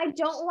 I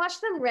don't watch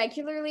them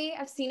regularly.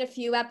 I've seen a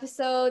few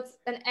episodes,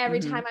 and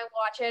every time I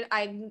watch it,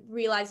 I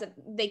realize that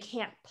they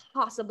can't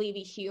possibly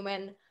be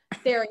human.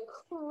 They're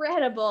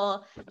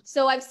incredible.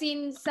 So I've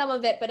seen some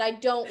of it, but I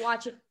don't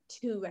watch it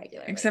too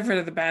regularly. Except for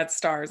the bad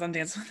stars on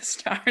Dancing with the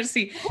Stars.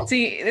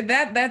 See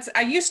that's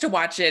I used to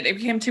watch it. It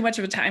became too much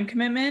of a time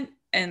commitment,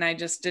 and I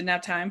just didn't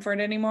have time for it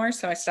anymore,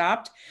 so I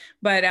stopped.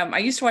 But I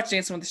used to watch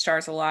Dancing with the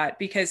Stars a lot,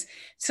 because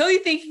So You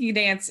Think You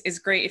Can Dance is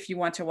great if you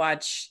want to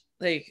watch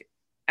like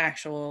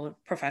actual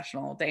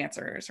professional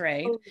dancers,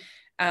 right?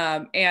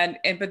 But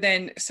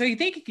then So You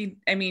Think You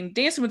Can,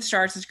 Dancing with the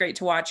Stars is great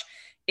to watch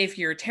if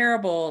you're a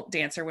terrible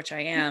dancer, which I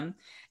am,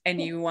 and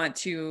you want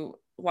to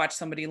watch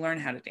somebody learn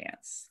how to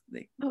dance.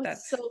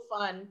 That's so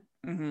fun.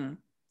 Mm-hmm.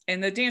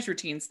 And the dance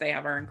routines they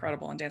have are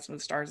incredible on Dancing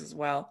with the Stars as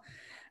well.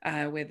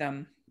 With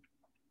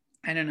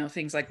I don't know,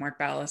 things like Mark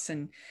Ballas,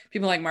 and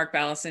people like Mark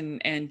Ballas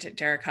and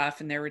Derek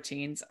Huff, and their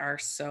routines are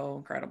so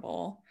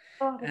incredible.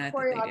 Oh, the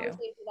choreography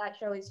for that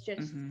show is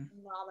just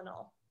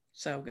phenomenal.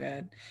 So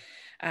good.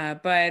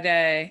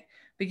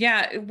 But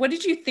yeah, what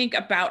did you think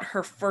about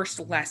her first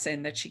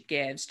lesson that she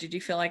gives? Did you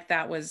feel like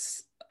that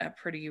was a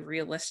pretty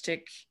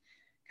realistic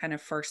kind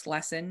of first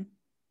lesson?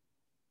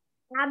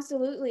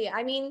 Absolutely.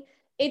 I mean,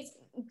 it's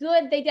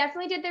good. They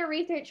definitely did their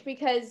research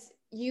because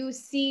you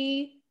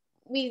see,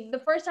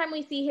 the first time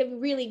we see him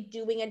really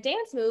doing a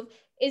dance move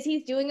is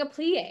he's doing a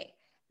plie.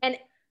 And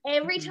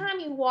every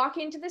time you walk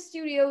into the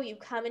studio, you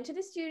come into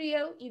the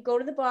studio, you go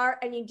to the bar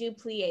and you do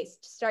plies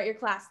to start your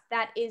class.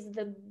 That is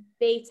the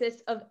basis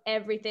of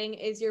everything,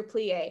 is your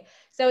plie.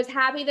 So it's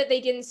happy that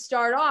they didn't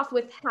start off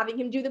with having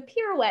him do the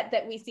pirouette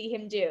that we see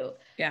him do.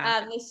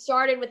 Yeah. They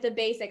started with the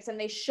basics and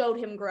they showed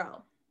him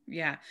grow.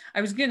 Yeah.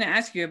 I was going to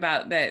ask you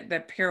about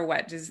the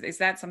pirouette. Is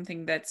that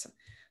something that's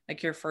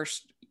like your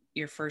first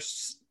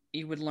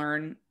you would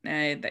learn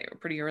that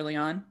pretty early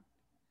on?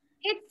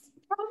 It's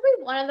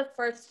probably one of the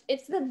first,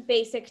 it's the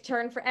basic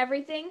turn for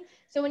everything.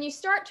 So when you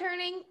start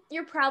turning,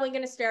 you're probably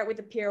going to start with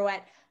the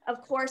pirouette.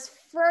 Of course,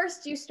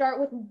 first you start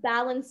with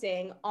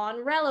balancing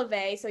on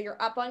releve. So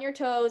you're up on your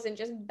toes and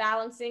just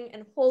balancing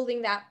and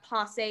holding that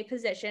passe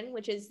position,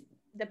 which is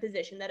the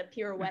position that a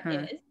pirouette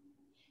is.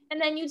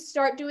 And then you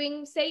start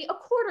doing, say, a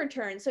quarter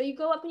turn. So you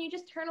go up and you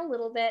just turn a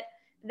little bit.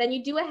 Then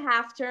you do a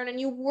half turn and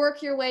you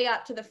work your way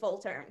up to the full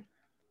turn.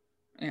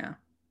 Yeah,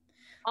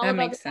 that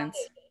makes sense.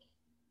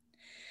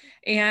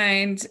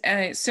 And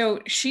so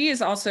she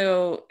is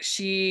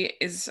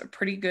a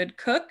pretty good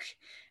cook.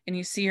 And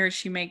you see her,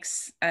 she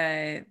makes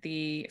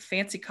the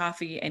fancy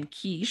coffee and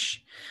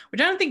quiche,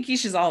 which I don't think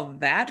quiche is all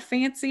that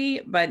fancy,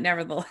 but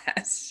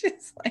nevertheless,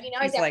 she's like,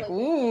 he's like,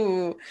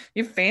 ooh,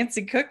 you're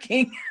fancy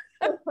cooking.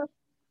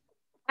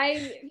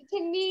 To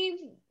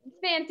me,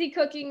 fancy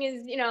cooking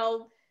is,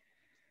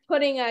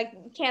 putting a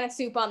can of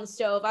soup on the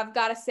stove. I've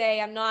got to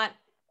say, I'm not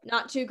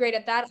too great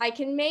at that. I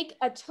can make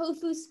a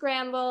tofu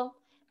scramble,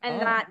 and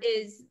that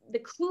is the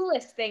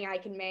coolest thing I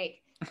can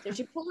make. So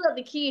she pulled out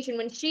the quiche, and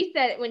when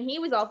he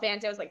was all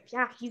fancy, I was like,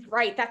 yeah, he's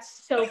right.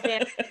 That's so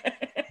fancy.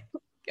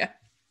 Yeah.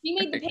 He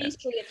made the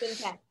pastry. It's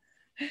intense.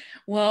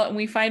 Well,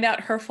 we find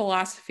out her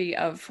philosophy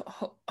of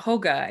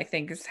Hoga, I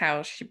think is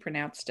how she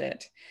pronounced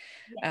it.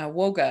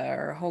 Woga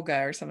or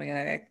Hoga or something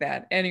like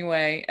that.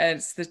 Anyway,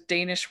 it's the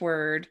Danish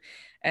word,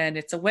 and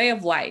it's a way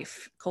of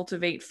life.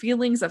 Cultivate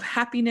feelings of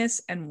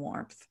happiness and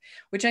warmth,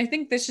 which I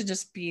think this should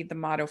just be the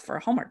motto for a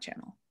Hallmark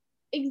Channel.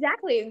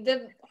 Exactly.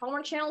 The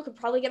Hallmark Channel could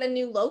probably get a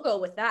new logo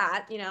with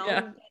that,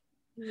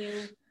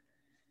 new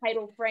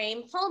title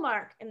frame,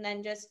 Hallmark, and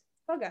then just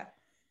Hoga.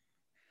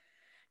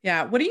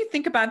 Yeah. What do you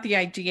think about the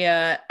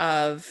idea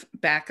of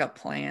backup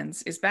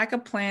plans? Is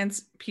backup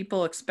plans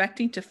people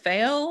expecting to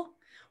fail?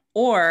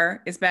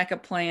 Or is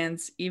backup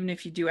plans, even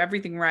if you do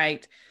everything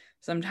right,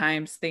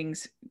 sometimes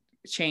things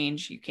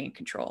change you can't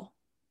control?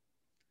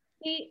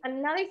 See,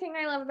 another thing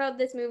I love about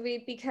this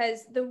movie,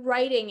 because the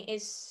writing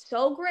is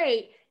so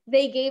great,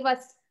 they gave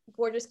us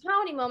gorgeous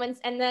comedy moments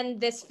and then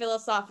this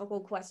philosophical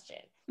question.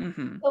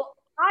 So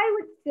I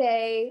would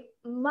say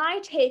my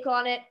take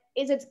on it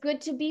is it's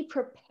good to be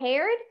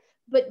prepared,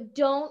 but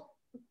don't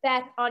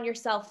bet on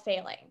yourself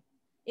failing.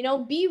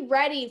 Be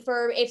ready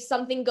for if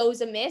something goes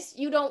amiss.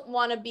 You don't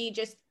want to be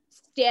just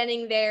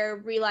standing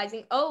there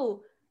realizing,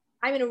 oh,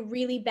 I'm in a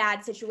really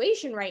bad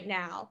situation right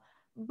now.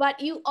 But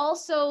you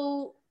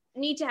also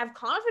need to have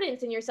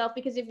confidence in yourself,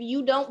 because if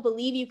you don't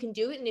believe you can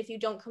do it and if you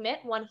don't commit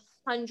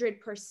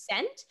 100%,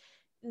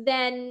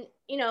 then,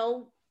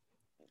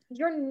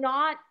 you're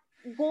not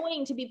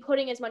going to be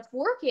putting as much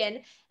work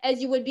in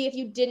as you would be if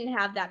you didn't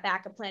have that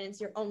backup plan. It's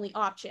your only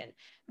option.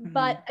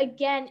 But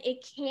again,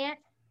 it can't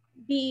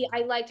be,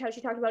 I liked how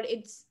she talked about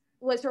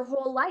was her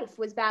whole life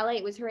was ballet.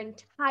 It was her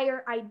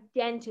entire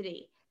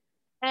identity.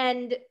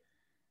 And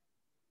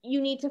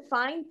you need to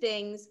find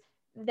things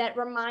that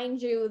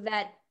remind you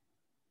that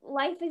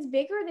life is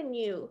bigger than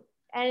you.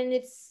 And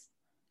it's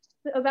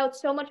about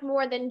so much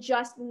more than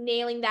just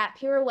nailing that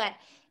pirouette.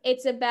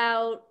 It's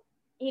about,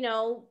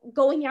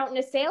 going out in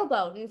a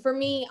sailboat. And for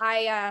me,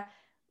 I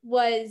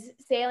was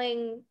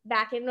sailing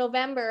back in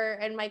November,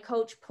 and my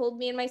coach pulled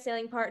me and my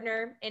sailing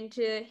partner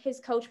into his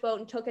coach boat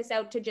and took us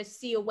out to just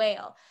see a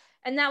whale.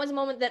 And that was a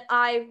moment that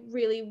I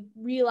really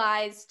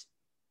realized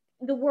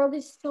the world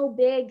is so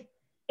big.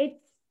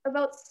 It's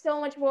about so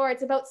much more.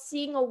 It's about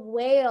seeing a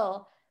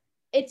whale.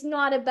 It's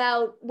not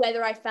about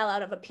whether I fell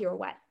out of a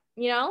pirouette,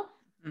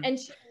 And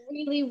she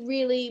really,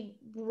 really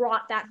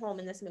brought that home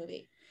in this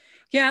movie.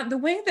 Yeah, the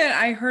way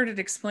that I heard it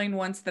explained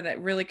once that it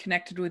really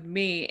connected with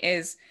me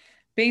is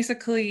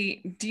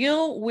basically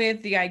deal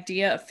with the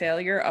idea of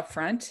failure up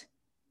front,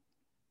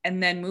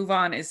 and then move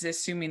on is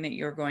assuming that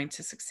you're going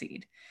to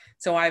succeed.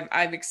 So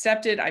I've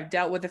accepted, I've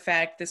dealt with the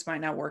fact this might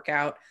not work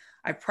out.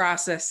 I've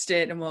processed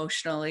it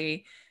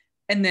emotionally,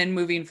 and then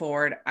moving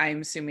forward,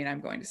 I'm assuming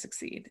I'm going to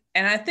succeed.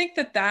 And I think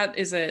that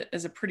is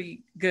a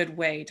pretty good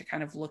way to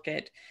kind of look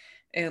at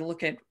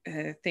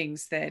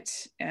things that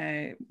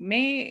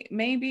may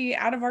be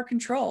out of our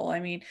control. I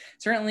mean,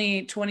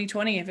 certainly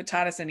 2020, if it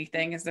taught us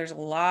anything, is there's a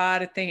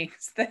lot of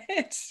things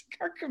that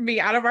can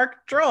be out of our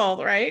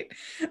control, right?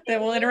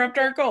 That will interrupt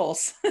our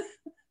goals.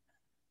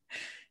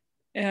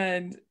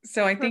 And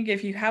so I think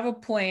if you have a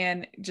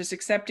plan, just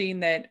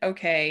accepting that,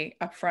 okay,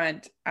 up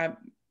front,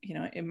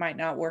 it might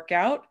not work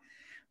out,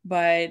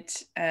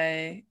 but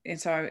and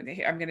so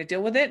I'm going to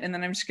deal with it, and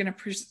then I'm just going to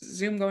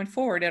presume going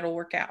forward it'll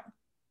work out.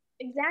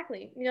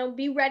 Exactly.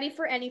 Be ready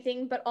for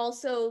anything, but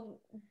also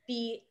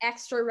be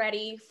extra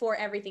ready for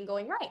everything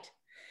going right.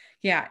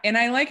 Yeah, and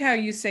I like how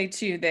you say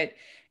too that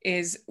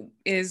is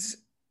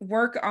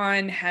work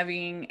on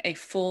having a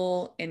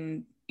full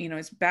and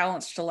as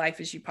balanced a life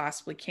as you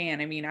possibly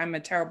can. I mean, I'm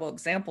a terrible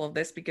example of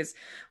this because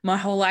my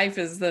whole life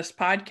is this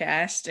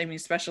podcast. I mean,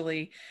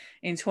 especially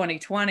in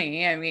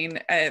 2020. I mean,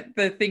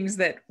 the things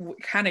that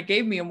kind of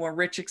gave me a more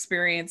rich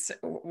experience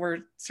were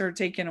sort of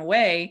taken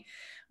away.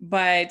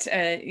 But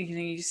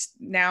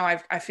now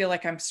I feel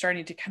like I'm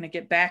starting to kind of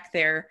get back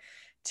there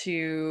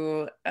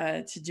to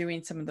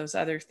doing some of those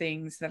other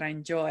things that I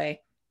enjoy.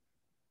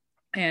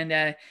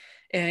 And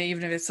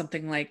even if it's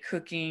something like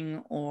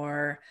cooking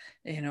or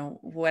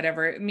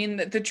whatever. I mean,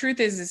 the truth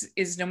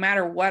is no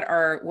matter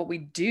what we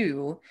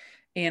do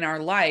in our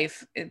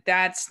life,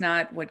 that's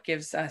not what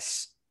gives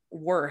us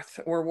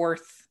worth or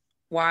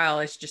worthwhile.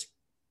 It's just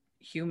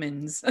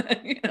humans,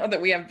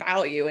 that we have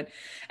value.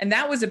 And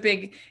that was a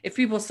big, if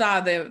people saw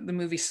the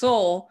movie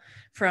Soul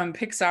from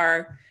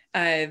Pixar,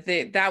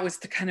 that was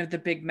the kind of the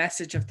big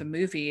message of the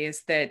movie,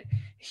 is that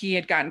he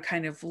had gotten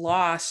kind of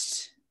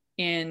lost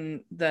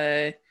in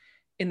the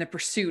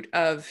pursuit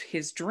of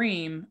his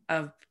dream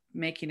of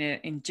making it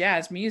in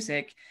jazz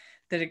music,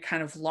 that had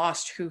kind of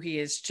lost who he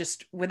is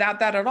just without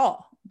that at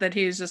all, that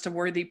he is just a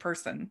worthy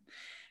person.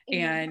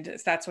 And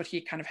that's what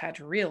he kind of had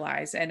to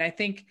realize. And I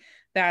think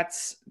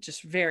that's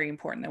just very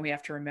important, that we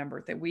have to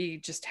remember that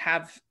we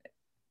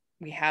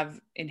have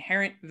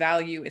inherent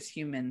value as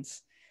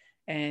humans,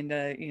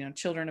 and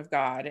children of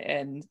God,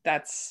 and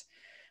that's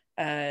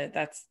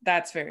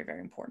very, very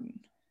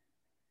important.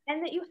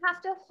 And that you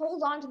have to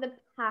hold on to the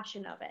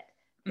passion of it,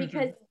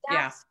 because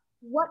that's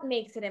what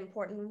makes it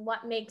important,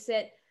 what makes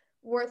it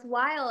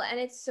worthwhile. And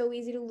it's so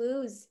easy to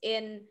lose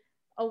in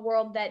a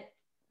world that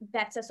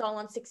bets us all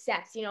on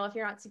success. If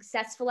you're not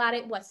successful at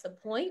it, what's the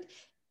point?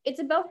 It's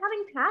about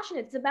having passion.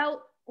 It's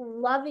about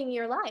loving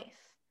your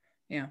life.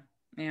 Yeah.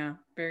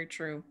 Very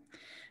true.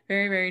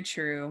 Very, very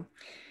true.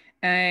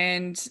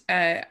 And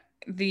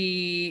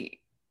you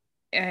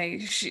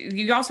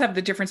also have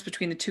the difference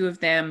between the two of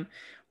them,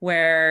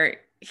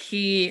 where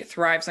he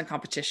thrives on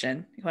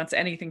competition. He wants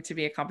anything to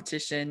be a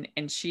competition,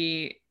 and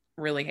she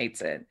really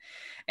hates it.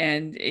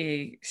 And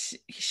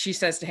she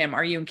says to him,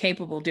 "Are you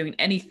incapable of doing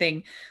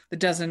anything that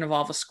doesn't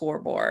involve a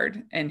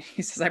scoreboard?" And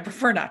he says, "I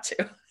prefer not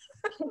to."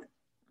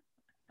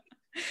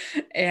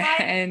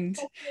 And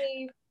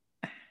I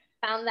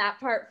found that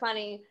part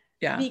funny.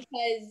 Yeah.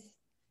 Because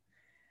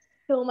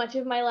so much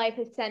of my life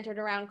is centered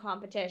around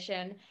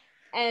competition.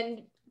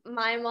 And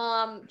my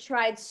mom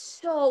tried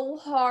so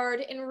hard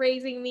in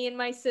raising me and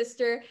my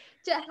sister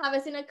to have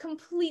us in a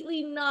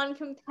completely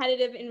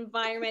non-competitive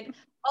environment.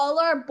 All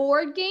our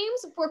board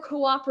games were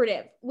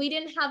cooperative. We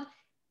didn't have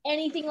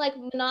anything like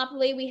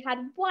Monopoly. We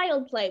had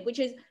Wild Play, which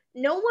is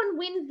no one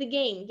wins the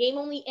game. Game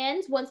only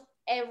ends once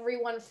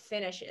everyone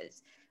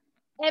finishes.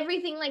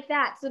 Everything like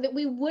that, so that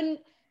we wouldn't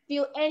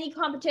feel any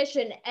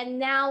competition. And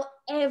now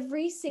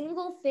every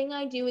single thing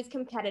I do is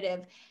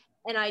competitive.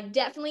 And I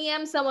definitely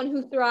am someone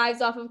who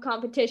thrives off of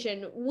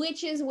competition,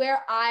 which is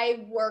where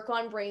I work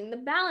on bringing the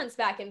balance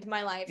back into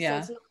my life. Yeah. So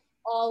it's not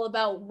all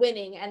about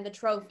winning and the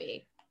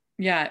trophy.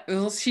 Yeah.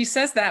 Well, she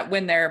says that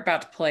when they're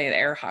about to play the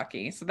air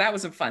hockey. So that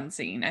was a fun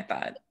scene, I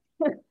thought.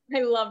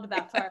 I loved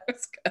that part. It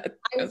was good.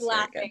 I was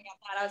laughing at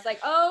that. I was like,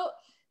 oh,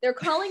 they're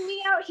calling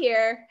me out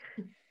here.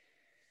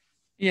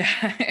 Yeah,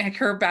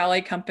 her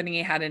ballet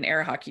company had an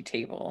air hockey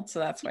table, so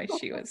that's why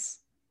she was.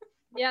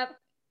 Yep.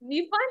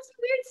 You find some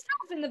weird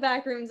stuff in the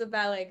back rooms of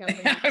ballet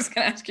companies. I was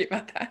going to ask you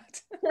about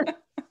that.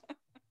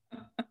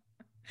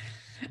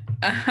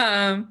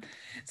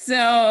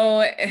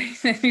 So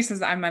he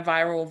says, "I'm a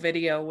viral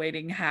video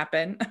waiting to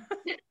happen."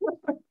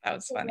 That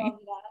was funny.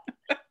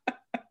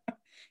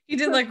 He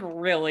did look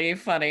really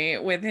funny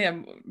with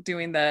him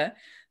doing the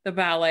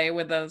ballet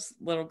with those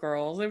little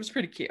girls. It was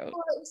pretty cute. Oh,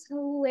 it was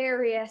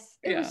hilarious.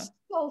 It was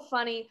so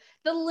funny.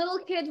 The little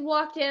kids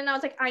walked in and I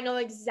was like, I know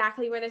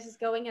exactly where this is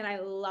going and I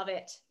love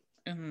it.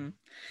 Mm-hmm.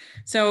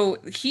 So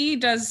he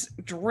does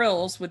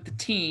drills with the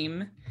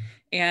team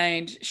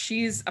and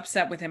she's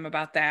upset with him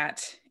about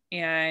that.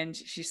 And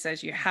she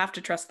says, you have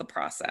to trust the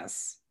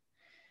process.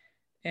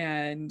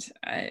 And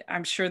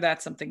I'm sure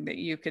that's something that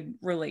you could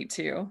relate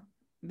to,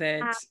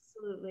 that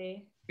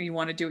absolutely you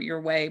want to do it your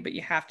way, but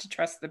you have to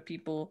trust the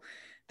people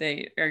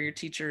that are your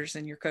teachers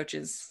and your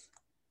coaches.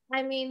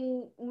 I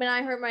mean, when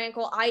I hurt my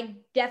ankle, I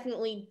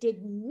definitely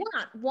did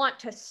not want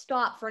to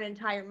stop for an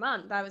entire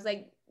month. I was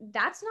like,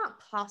 that's not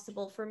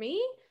possible for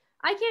me.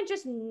 I can't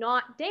just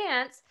not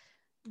dance.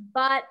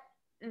 But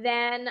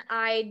then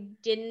I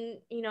didn't,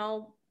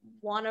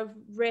 want to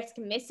risk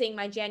missing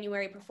my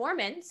January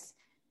performance.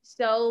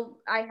 So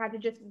I had to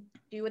just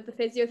do what the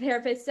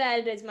physiotherapist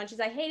said, as much as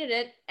I hated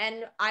it.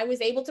 And I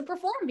was able to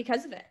perform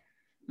because of it.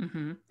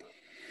 Mm-hmm.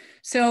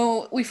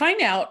 So we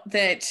find out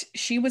that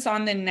she was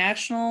on the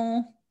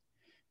national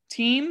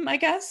team, I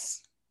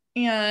guess,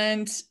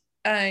 and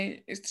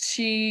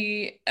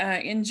she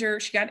got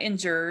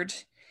injured,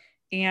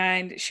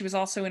 and she was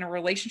also in a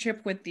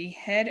relationship with the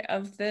head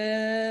of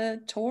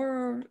the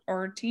tour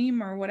or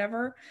team or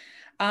whatever.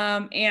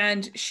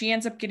 And she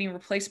ends up getting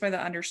replaced by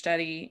the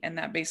understudy, and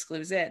that basically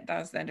was it. That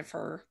was the end of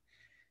her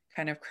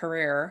kind of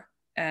career.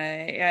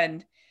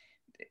 And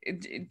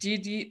do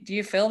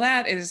you feel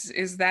that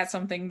is that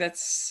something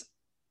that's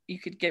you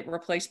could get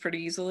replaced pretty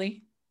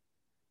easily?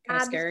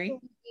 Kind of scary.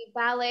 Absolutely.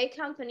 Ballet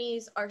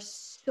companies are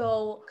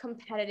so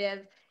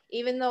competitive.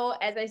 Even though,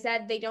 as I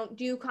said, they don't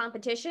do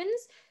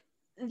competitions,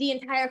 the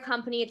entire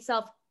company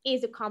itself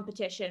is a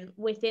competition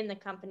within the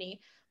company,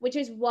 which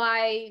is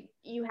why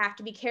you have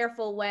to be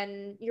careful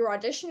when you're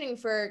auditioning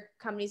for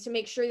companies to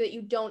make sure that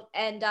you don't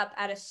end up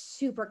at a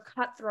super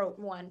cutthroat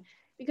one.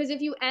 Because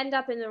if you end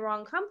up in the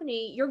wrong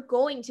company, you're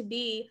going to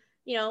be,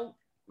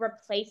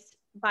 replaced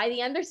by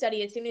the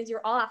understudy as soon as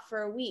you're off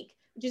for a week,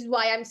 which is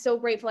why I'm so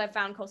grateful I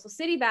found Coastal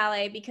City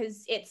Ballet,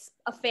 because it's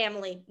a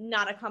family,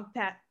 not a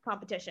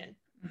competition.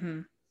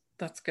 Mm-hmm.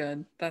 That's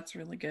good. That's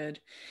really good.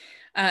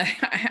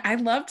 I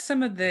loved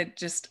some of the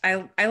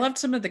I loved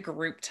some of the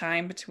group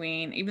time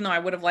between, even though I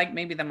would have liked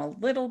maybe them a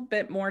little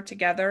bit more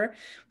together,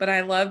 but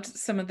I loved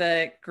some of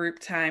the group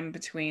time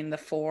between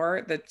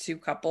the two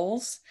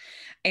couples.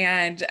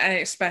 And I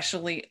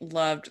especially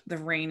loved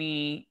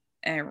the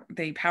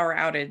power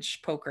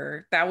outage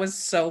poker. That was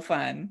so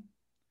fun.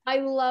 I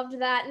loved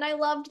that. And I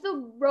loved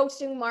the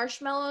roasting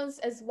marshmallows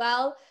as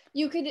well.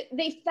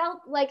 They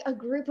felt like a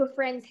group of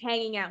friends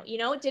hanging out,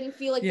 It didn't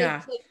feel like they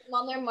placed them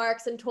on their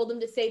marks and told them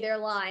to say their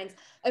lines.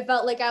 I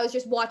felt like I was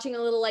just watching a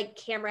little, like,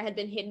 camera had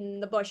been hidden in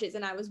the bushes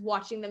and I was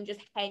watching them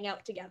just hang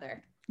out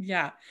together.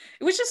 Yeah,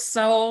 it was just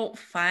so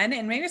fun.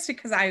 And maybe it's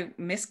because I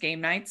miss game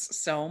nights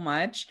so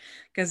much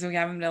because we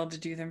haven't been able to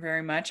do them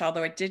very much.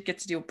 Although I did get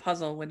to do a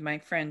puzzle with my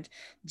friend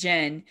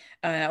Jen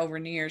over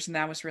New Year's, and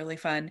that was really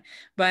fun.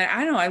 But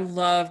I don't know, I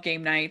love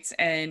game nights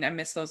and I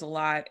miss those a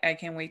lot. I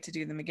can't wait to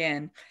do them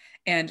again.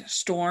 And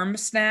storm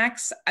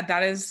snacks,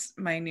 that is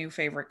my new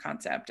favorite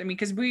concept. I mean,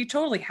 because we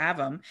totally have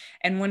them.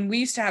 And when we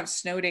used to have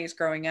snow days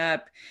growing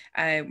up,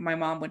 my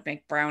mom would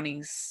make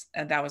brownies.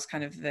 That was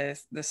kind of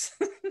this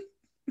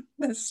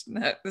the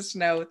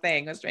snow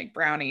thing was to make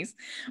brownies.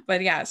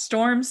 But yeah,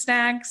 storm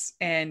snacks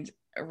and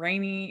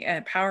rainy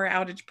power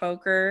outage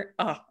poker.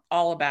 Oh,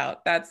 all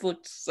about that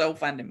looked so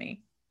fun to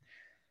me.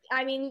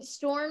 I mean,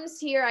 storms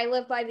here, I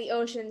live by the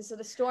ocean, so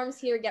the storms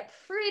here get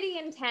pretty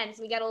intense.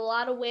 We get a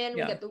lot of wind,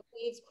 we get the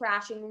waves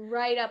crashing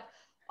right up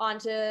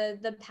onto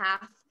the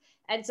path.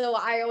 And so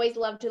I always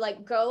love to,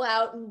 like, go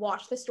out and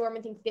watch the storm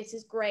and think, this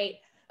is great.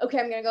 Okay,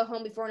 I'm gonna go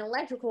home before an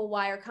electrical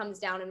wire comes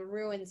down and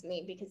ruins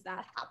me, because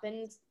that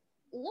happens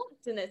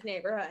lots in this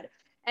neighborhood.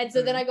 And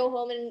so then I go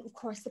home and of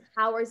course the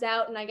power's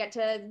out and I get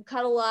to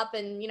cuddle up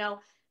and,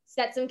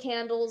 set some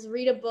candles,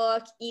 read a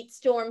book, eat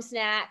storm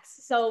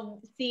snacks.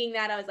 So seeing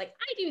that, I was like,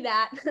 I do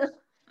that.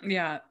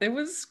 Yeah, it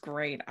was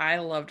great. I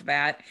loved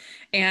that.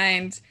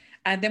 And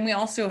then we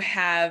also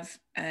have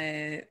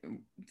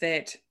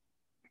that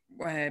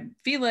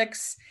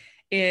Felix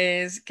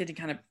is getting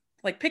kind of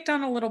like picked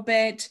on a little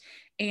bit.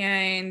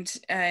 And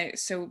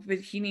but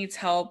he needs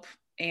help.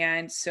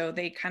 And so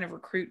they kind of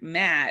recruit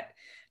Matt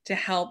to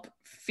help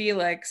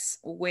Felix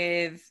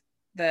with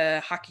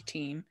the hockey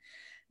team.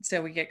 So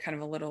we get kind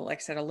of a little, like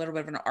I said, a little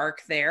bit of an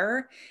arc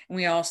there. And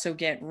we also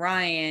get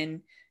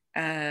Ryan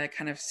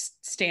kind of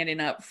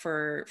standing up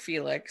for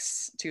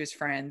Felix to his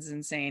friends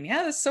and saying,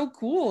 yeah, that's so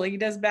cool. He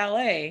does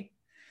ballet.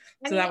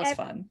 So that was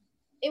fun.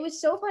 It was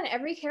so fun.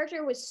 Every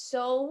character was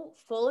so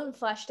full and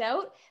fleshed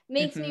out.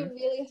 Makes me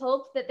really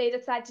hope that they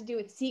decide to do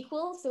a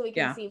sequel so we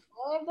can see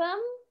more of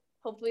them.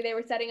 Hopefully they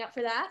were setting up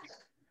for that.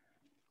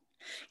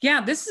 Yeah,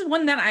 this is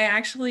one that I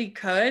actually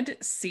could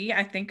see,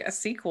 I think, a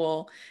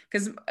sequel,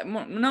 because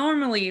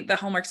normally the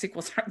Hallmark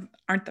sequels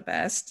aren't the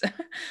best.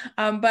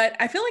 But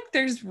I feel like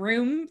there's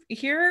room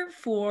here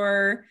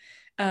for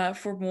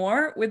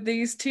more with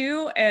these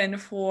two,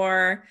 and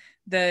for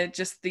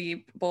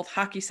the both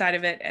hockey side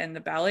of it and the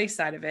ballet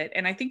side of it.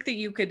 And I think that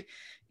you could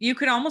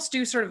almost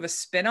do sort of a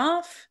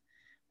spin-off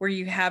where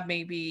you have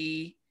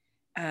maybe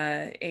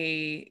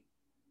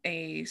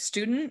a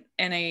student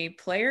and a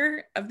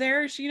player of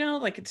theirs,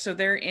 like, so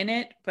they're in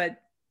it,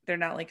 but they're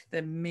not like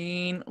the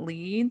main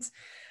leads.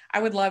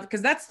 I would love,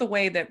 because that's the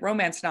way that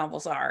romance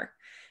novels are.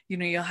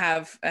 You'll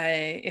have,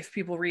 if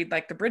people read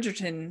like the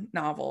Bridgerton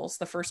novels,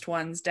 the first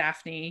one's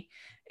Daphne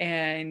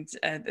and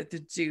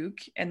the Duke,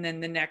 and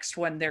then the next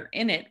one they're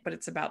in it, but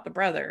it's about the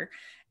brother.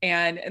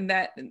 And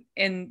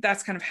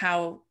that's kind of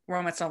how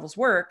romance novels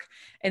work.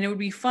 And it would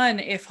be fun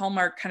if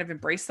Hallmark kind of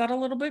embraced that a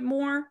little bit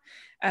more.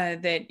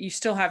 That you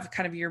still have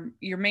kind of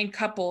your main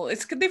couple.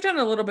 They've done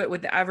a little bit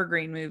with the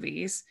Evergreen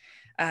movies,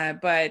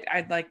 but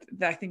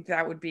I think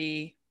that would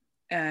be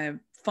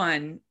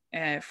fun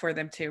for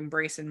them to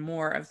embrace in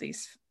more of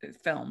these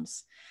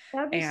films.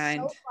 That would be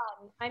so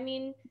fun. I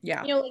mean,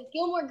 yeah, like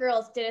Gilmore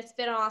Girls did a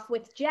spin-off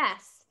with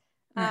Jess.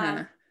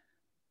 And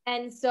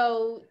And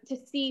so to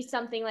see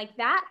something like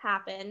that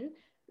happen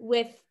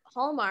with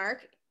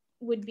Hallmark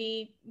would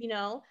be,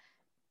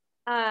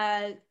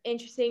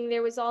 interesting.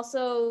 There was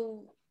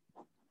also,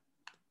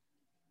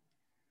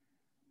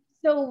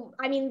 so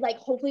I mean, like,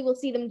 hopefully we'll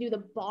see them do the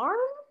barn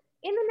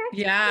in the next.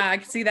 Yeah, I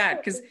can see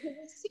that because as soon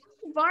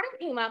as the barn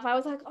came up, I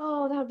was like,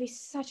 oh, that would be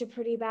such a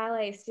pretty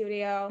ballet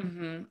studio.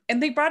 Mm-hmm.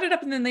 And they brought it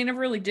up, and then they never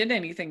really did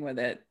anything with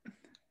it,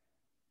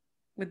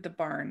 with the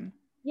barn.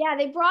 Yeah,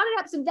 they brought it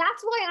up, so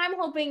that's why I'm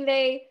hoping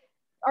they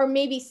are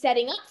maybe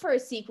setting up for a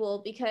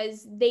sequel,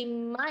 because they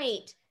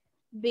might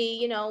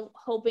be,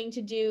 hoping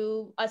to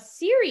do a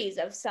series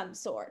of some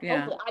sort.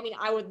 Yeah. Hopefully. I mean,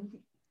 I would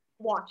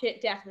watch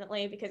it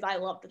definitely because I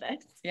loved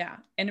this. Yeah.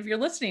 And if you're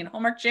listening,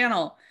 Hallmark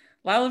Channel,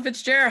 Lila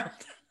Fitzgerald,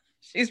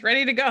 she's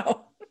ready to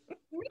go.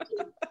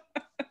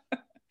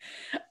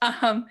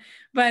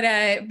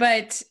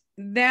 But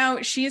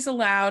now she's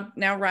allowed,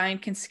 now Ryan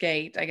can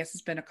skate. I guess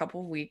it's been a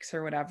couple of weeks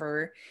or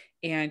whatever.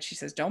 And she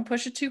says, don't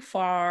push it too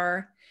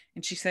far.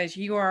 And she says,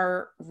 you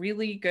are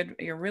really good.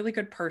 You're a really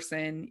good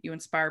person. You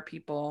inspire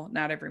people.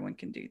 Not everyone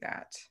can do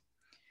that.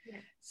 Yeah.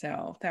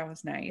 So that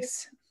was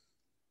nice.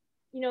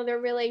 Their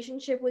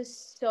relationship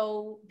was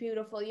so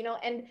beautiful,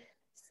 and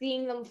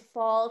seeing them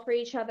fall for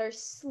each other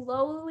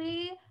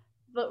slowly,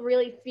 but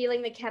really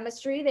feeling the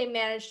chemistry, they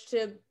managed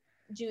to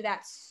do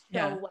that so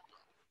well.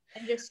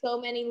 And just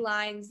so many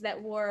lines that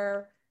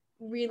were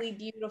really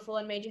beautiful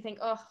and made you think,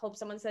 oh, hope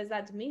someone says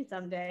that to me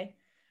someday.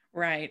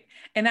 Right.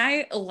 And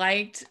I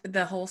liked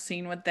the whole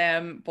scene with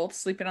them both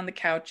sleeping on the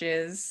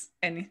couches.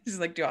 And he's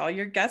like, do all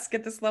your guests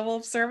get this level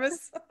of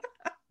service?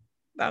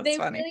 That's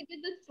funny. They really did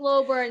the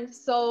slow burn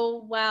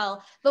so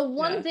well. The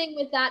one thing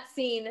with that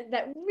scene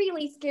that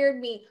really scared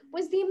me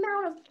was the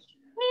amount of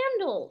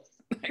candles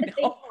that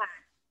they had.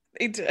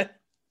 They did.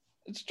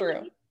 It's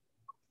true.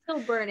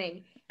 Still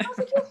burning. I was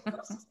like, you're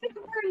supposed to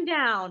burn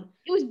down.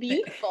 It was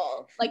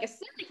beautiful. Like,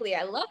 aesthetically,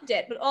 I loved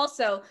it. But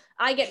also,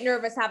 I get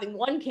nervous having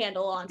one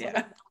candle on. So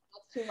that's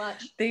too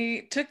much.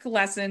 They took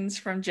lessons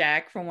from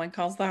Jack from One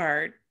Calls the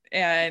Heart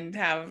and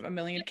have a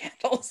million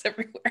candles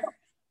everywhere.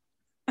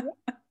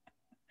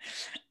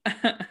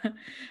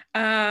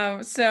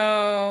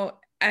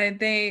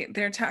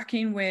 They're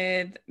talking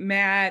with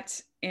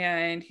Matt,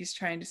 and he's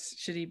trying to,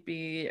 should he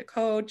be a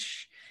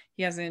coach?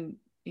 He hasn't,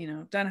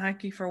 done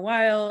hockey for a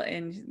while,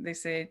 and they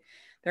say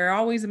there are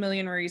always a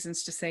million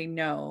reasons to say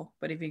no,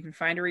 but if you can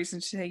find a reason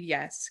to say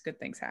yes, good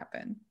things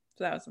happen.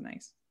 So that was a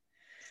nice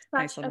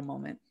little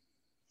moment.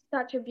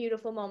 Such a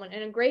beautiful moment,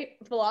 and a great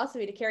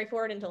philosophy to carry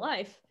forward into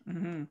life.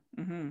 Mm-hmm,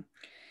 mm-hmm.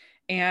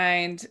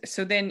 And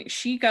so then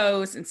she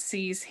goes and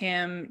sees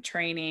him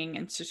training,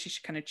 and so she's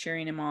kind of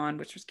cheering him on,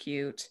 which was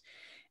cute.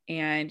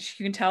 And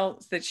you can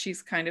tell that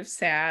she's kind of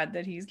sad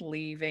that he's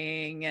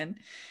leaving, and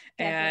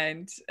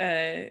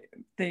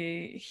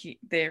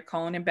they're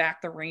calling him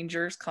back. The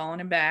Rangers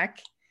calling him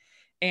back,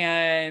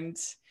 and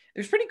it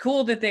was pretty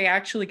cool that they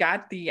actually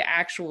got the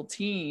actual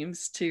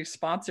teams to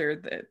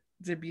sponsor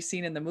to be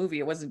seen in the movie.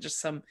 It wasn't just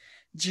some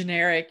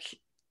generic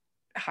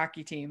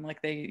hockey team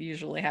like they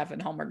usually have in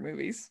Hallmark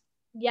movies.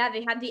 Yeah,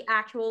 they had the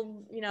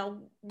actual,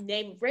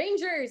 name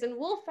Rangers and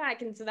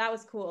Wolfpack, and so that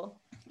was cool.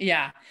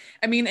 Yeah.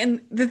 I mean,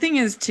 and the thing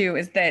is too,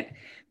 is that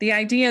the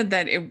idea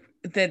that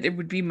it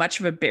would be much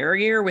of a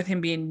barrier with him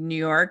being in New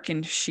York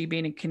and she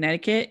being in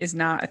Connecticut is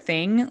not a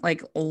thing.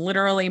 Like,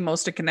 literally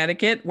most of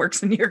Connecticut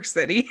works in New York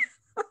City.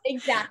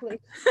 Exactly.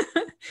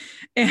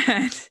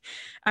 And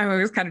I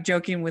was kind of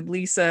joking with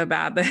Lisa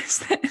about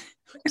this.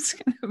 It's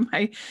kind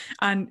of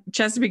on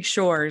Chesapeake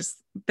Shores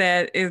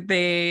that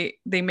they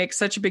make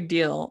such a big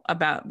deal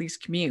about these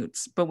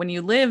commutes, but when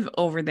you live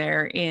over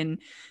there in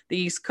the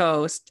East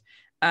Coast,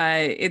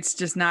 it's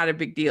just not a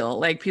big deal.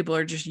 Like, people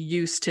are just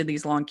used to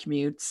these long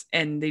commutes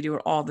and they do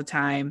it all the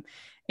time.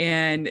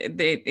 And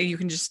you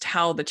can just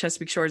tell that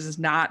Chesapeake Shores is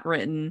not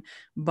written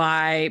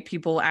by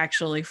people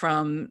actually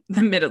from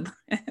the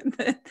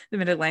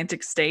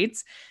mid-Atlantic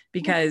states,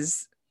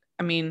 because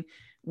I mean,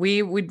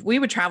 we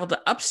would travel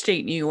to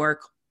upstate New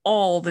York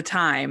all the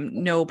time,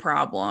 no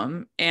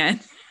problem.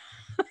 And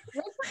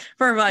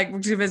for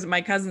to visit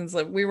my cousins,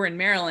 we were in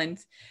Maryland,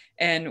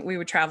 and we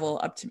would travel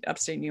up to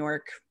upstate New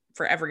York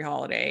for every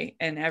holiday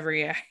and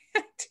every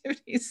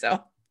activity.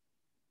 So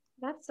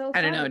that's so fun.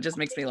 I don't know, it just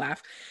makes me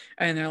laugh.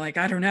 And they're like,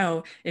 I don't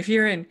know, if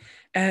you're in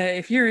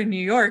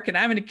New York and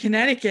I'm in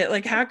Connecticut,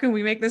 like, how can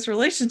we make this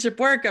relationship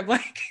work? I'm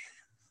like,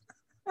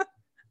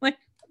 like,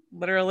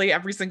 literally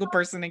every single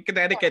person in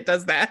Connecticut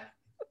does that.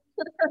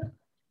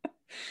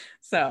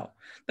 So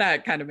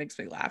that kind of makes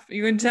me laugh.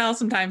 You can tell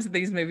sometimes that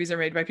these movies are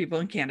made by people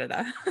in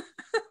Canada.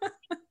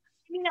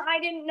 I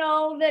didn't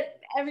know that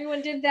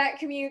everyone did that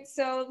commute.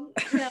 So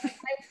if I was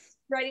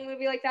writing a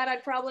movie like that,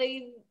 I'd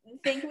probably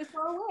think it was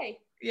far away.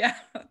 Yeah,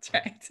 that's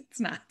right. It's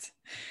not.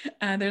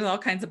 There's all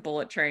kinds of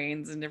bullet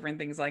trains and different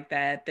things like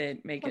that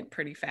make it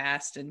pretty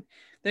fast. And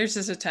there's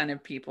just a ton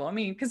of people. I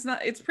mean, because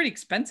it's pretty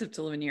expensive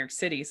to live in New York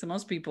City. So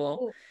most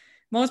people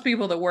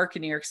that work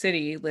in New York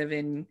City live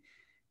in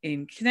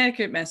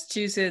Connecticut,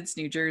 Massachusetts,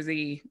 New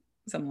Jersey,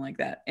 something like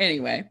that.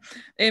 Anyway,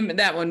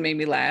 that one made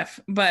me laugh.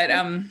 But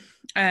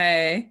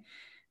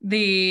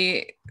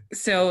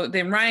so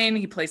then Ryan,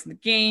 he plays in the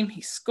game,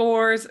 he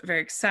scores,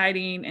 very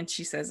exciting, and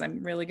she says,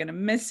 I'm really gonna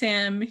miss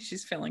him.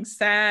 She's feeling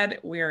sad.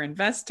 We are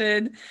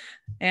invested.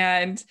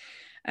 And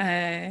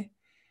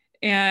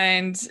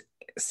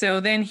so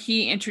then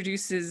he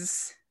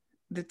introduces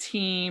the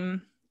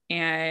team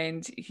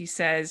and he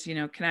says,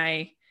 can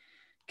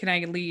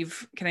I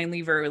leave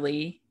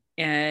early?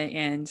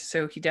 And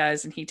so he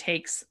does, and he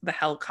takes the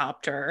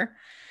helicopter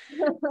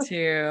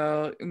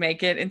to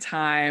make it in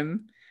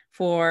time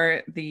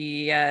for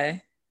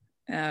the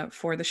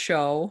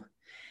show.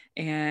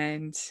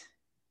 And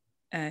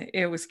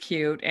it was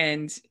cute,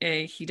 and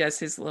he does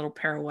his little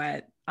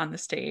pirouette on the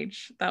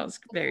stage. That was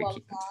very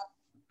cute.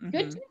 Mm-hmm.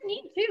 Good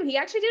technique too. He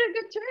actually did a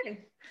good turn.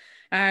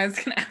 I was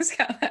gonna ask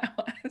how that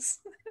was.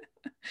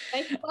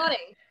 Nice spotting.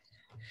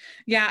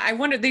 Yeah, I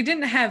wondered, they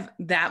didn't have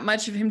that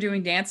much of him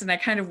doing dance, and I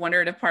kind of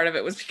wondered if part of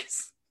it was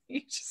because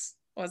he just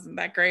wasn't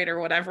that great or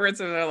whatever. And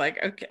so they're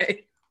like,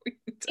 okay.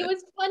 It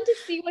was fun to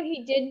see what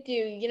he did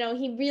do.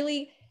 He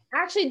really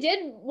actually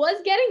was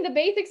getting the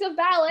basics of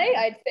ballet,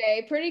 I'd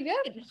say. Pretty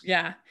good.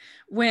 Yeah.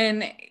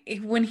 When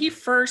he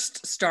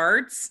first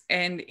starts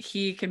and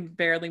he can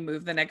barely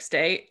move the next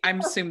day, I'm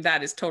assuming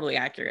that is totally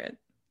accurate.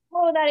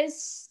 Oh, that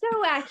is so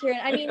accurate.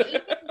 I mean,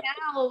 even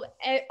now,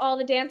 all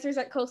the dancers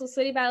at Coastal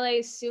City Ballet,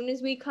 as soon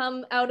as we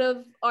come out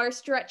of our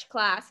stretch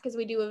class, because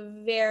we do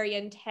a very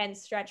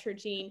intense stretch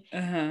routine,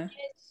 as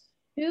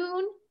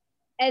soon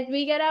as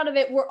we get out of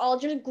it, we're all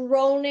just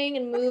groaning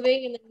and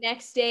moving. And the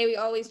next day, we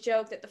always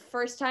joke that the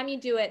first time you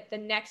do it, the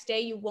next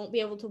day you won't be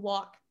able to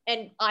walk.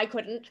 And I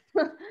couldn't.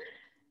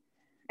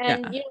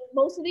 And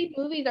most of these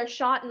movies are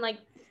shot in like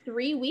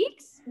 3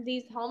 weeks,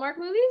 these Hallmark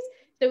movies.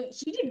 So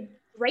he did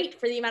great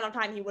for the amount of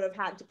time he would have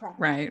had to prep.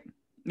 Right.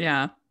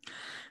 Yeah.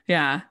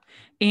 Yeah.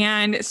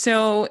 And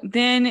so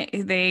then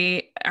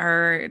they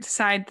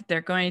decide that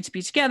they're going to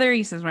be together.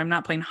 He says, when I'm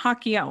not playing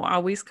hockey, I'll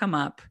always come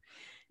up.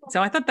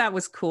 So I thought that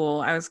was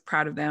cool. I was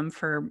proud of them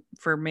for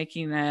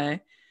making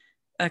a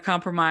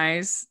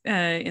compromise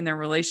in their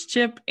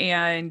relationship.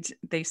 And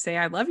they say,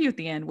 I love you at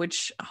the end,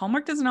 which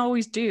Hallmark doesn't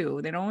always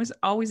do. They don't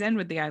always end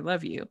with the I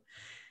love you.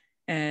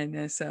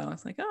 And so I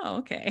was like, oh,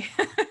 okay.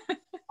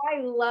 I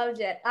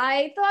loved it.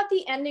 I thought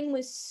the ending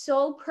was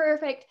so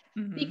perfect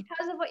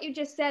because of what you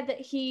just said,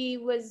 that he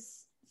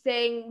was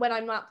saying, when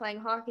I'm not playing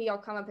hockey, I'll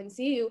come up and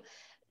see you.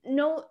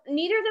 No,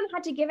 neither of them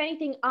had to give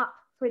anything up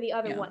for the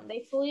other one.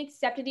 They fully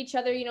accepted each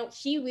other.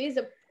 He is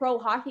a pro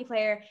hockey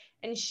player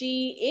and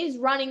she is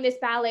running this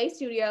ballet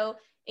studio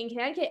in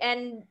Connecticut,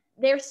 and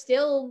they're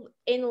still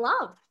in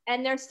love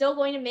and they're still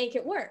going to make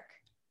it work.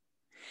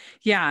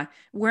 Yeah.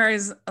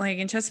 Whereas like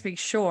in Chesapeake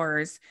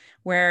Shores,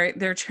 where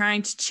they're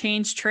trying to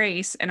change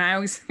Trace, and I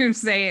always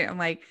say, I'm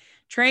like,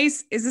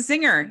 Trace is a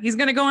singer. He's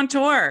going to go on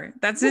tour.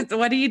 That's it.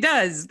 What he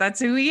does. That's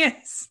who he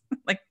is.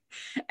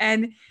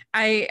 And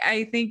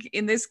I think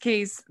in this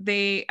case,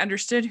 they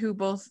understood who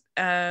both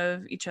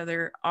of each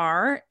other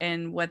are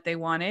and what they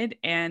wanted,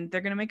 and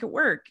they're going to make it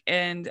work.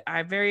 And I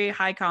have very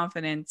high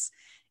confidence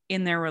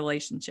in their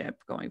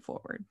relationship going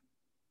forward.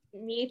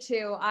 Me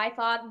too. I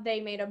thought they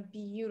made a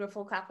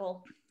beautiful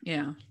couple.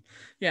 Yeah,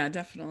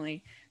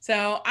 definitely.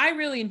 So I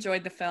really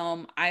enjoyed the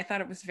film. I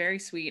thought it was very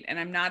sweet. And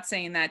I'm not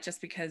saying that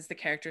just because the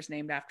character's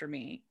named after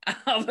me,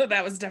 although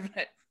that was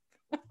definite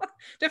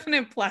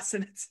plus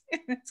in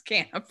its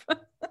camp.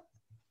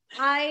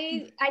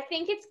 I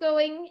think it's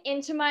going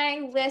into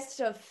my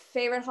list of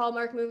favorite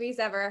Hallmark movies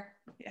ever.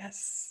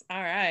 Yes.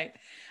 All right.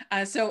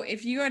 So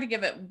if you had to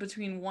give it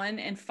between 1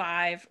 and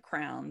 5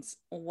 crowns,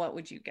 what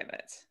would you give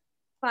it?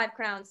 5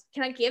 crowns.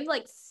 Can I give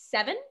like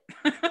 7?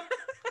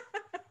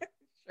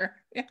 Sure.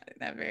 Yeah,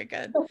 that's very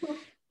good.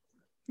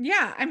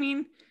 Yeah, I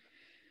mean,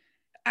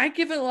 I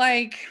give it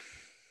like,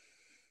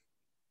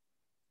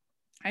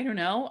 I don't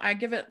know. I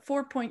give it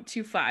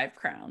 4.25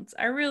 crowns.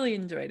 I really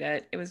enjoyed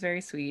it. It was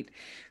very sweet.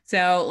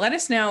 So let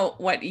us know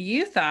what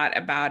you thought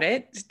about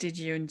it. Did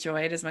you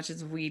enjoy it as much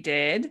as we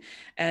did?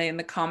 In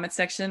the comment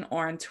section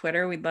or on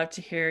Twitter, we'd love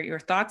to hear your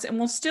thoughts. And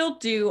we'll still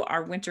do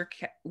our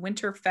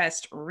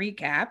Winterfest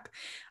recap.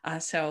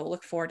 So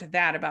look forward to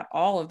that about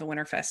all of the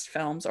Winterfest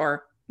films,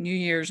 or New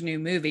Year's new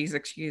movies,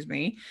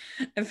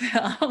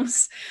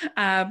 films.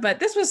 But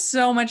this was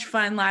so much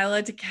fun,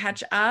 Lila, to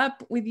catch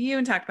up with you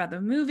and talk about the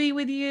movie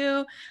with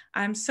you.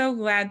 I'm so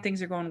glad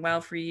things are going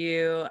well for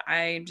you.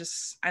 I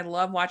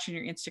love watching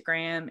your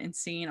Instagram and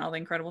seeing all the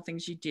incredible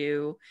things you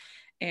do.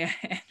 And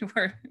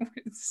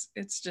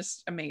it's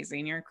just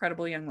amazing. You're an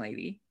incredible young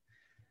lady.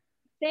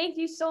 Thank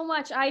you so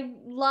much. I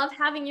love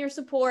having your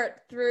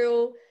support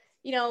through,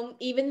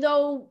 even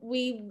though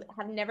we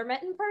have never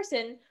met in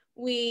person,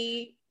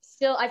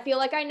 I feel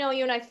like I know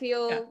you, and I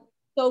feel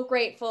so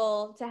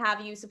grateful to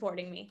have you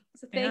supporting me.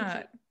 So thank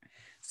you.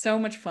 So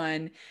much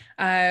fun.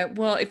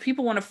 Well, if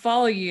people want to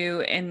follow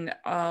you and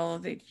all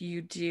that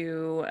you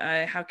do,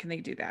 how can they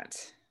do that?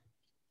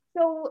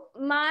 So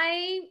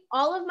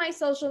all of my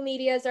social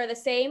medias are the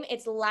same.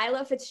 It's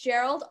Lila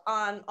Fitzgerald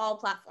on all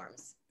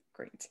platforms.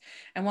 Great.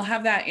 And we'll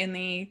have that in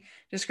the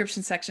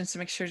description section, so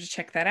make sure to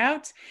check that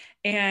out.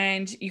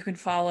 And you can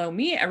follow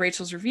me at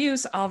Rachel's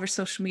Reviews, all of our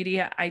social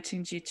media,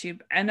 iTunes,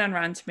 YouTube, and on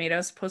Rotten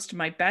Tomatoes. Posted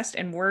my best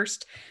and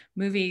worst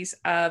movies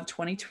of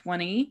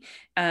 2020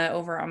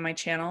 over on my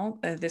channel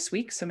this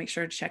week, so make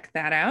sure to check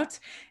that out.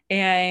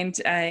 And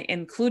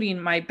including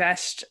my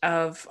best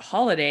of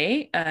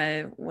holiday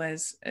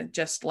was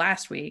just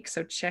last week,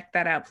 so check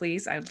that out,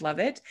 please. I would love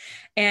it.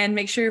 And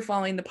make sure you're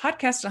following the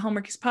podcast at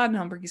Hallmarkies Pod and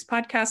Hallmarkies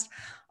Podcast,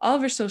 all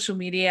of our social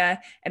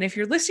media. And if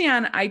you're listening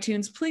on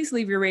iTunes, please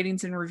leave your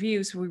ratings and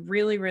reviews. We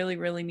really, really,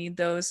 really need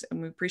those,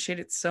 and we appreciate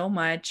it so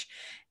much.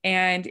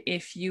 And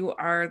if you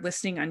are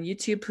listening on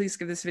YouTube, please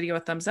give this video a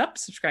thumbs up,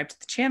 subscribe to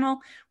the channel.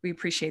 We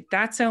appreciate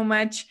that so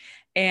much.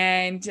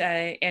 And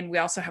we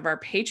also have our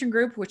Patreon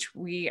group, which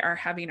we are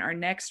having our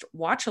next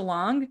watch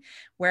along,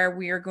 where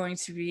we are going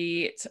to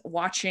be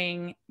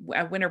watching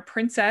Winter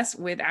Princess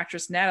with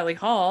actress Natalie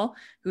Hall,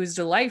 who's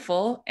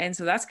delightful. And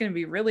so that's going to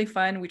be really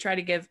fun. We try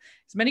to give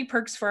as many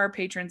perks for our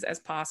patrons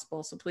as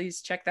possible. So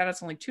please check that out.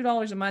 It's only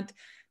 $2 a month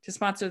to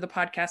sponsor the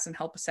podcast and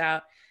help us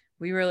out.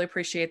 We really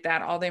appreciate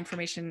that. All the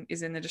information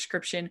is in the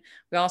description.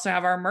 We also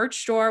have our merch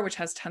store, which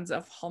has tons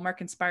of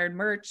Hallmark inspired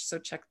merch. So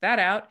check that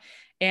out.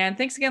 And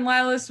thanks again,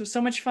 Lila. This was so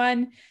much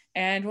fun.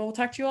 And we'll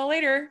talk to you all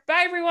later.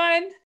 Bye,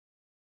 everyone.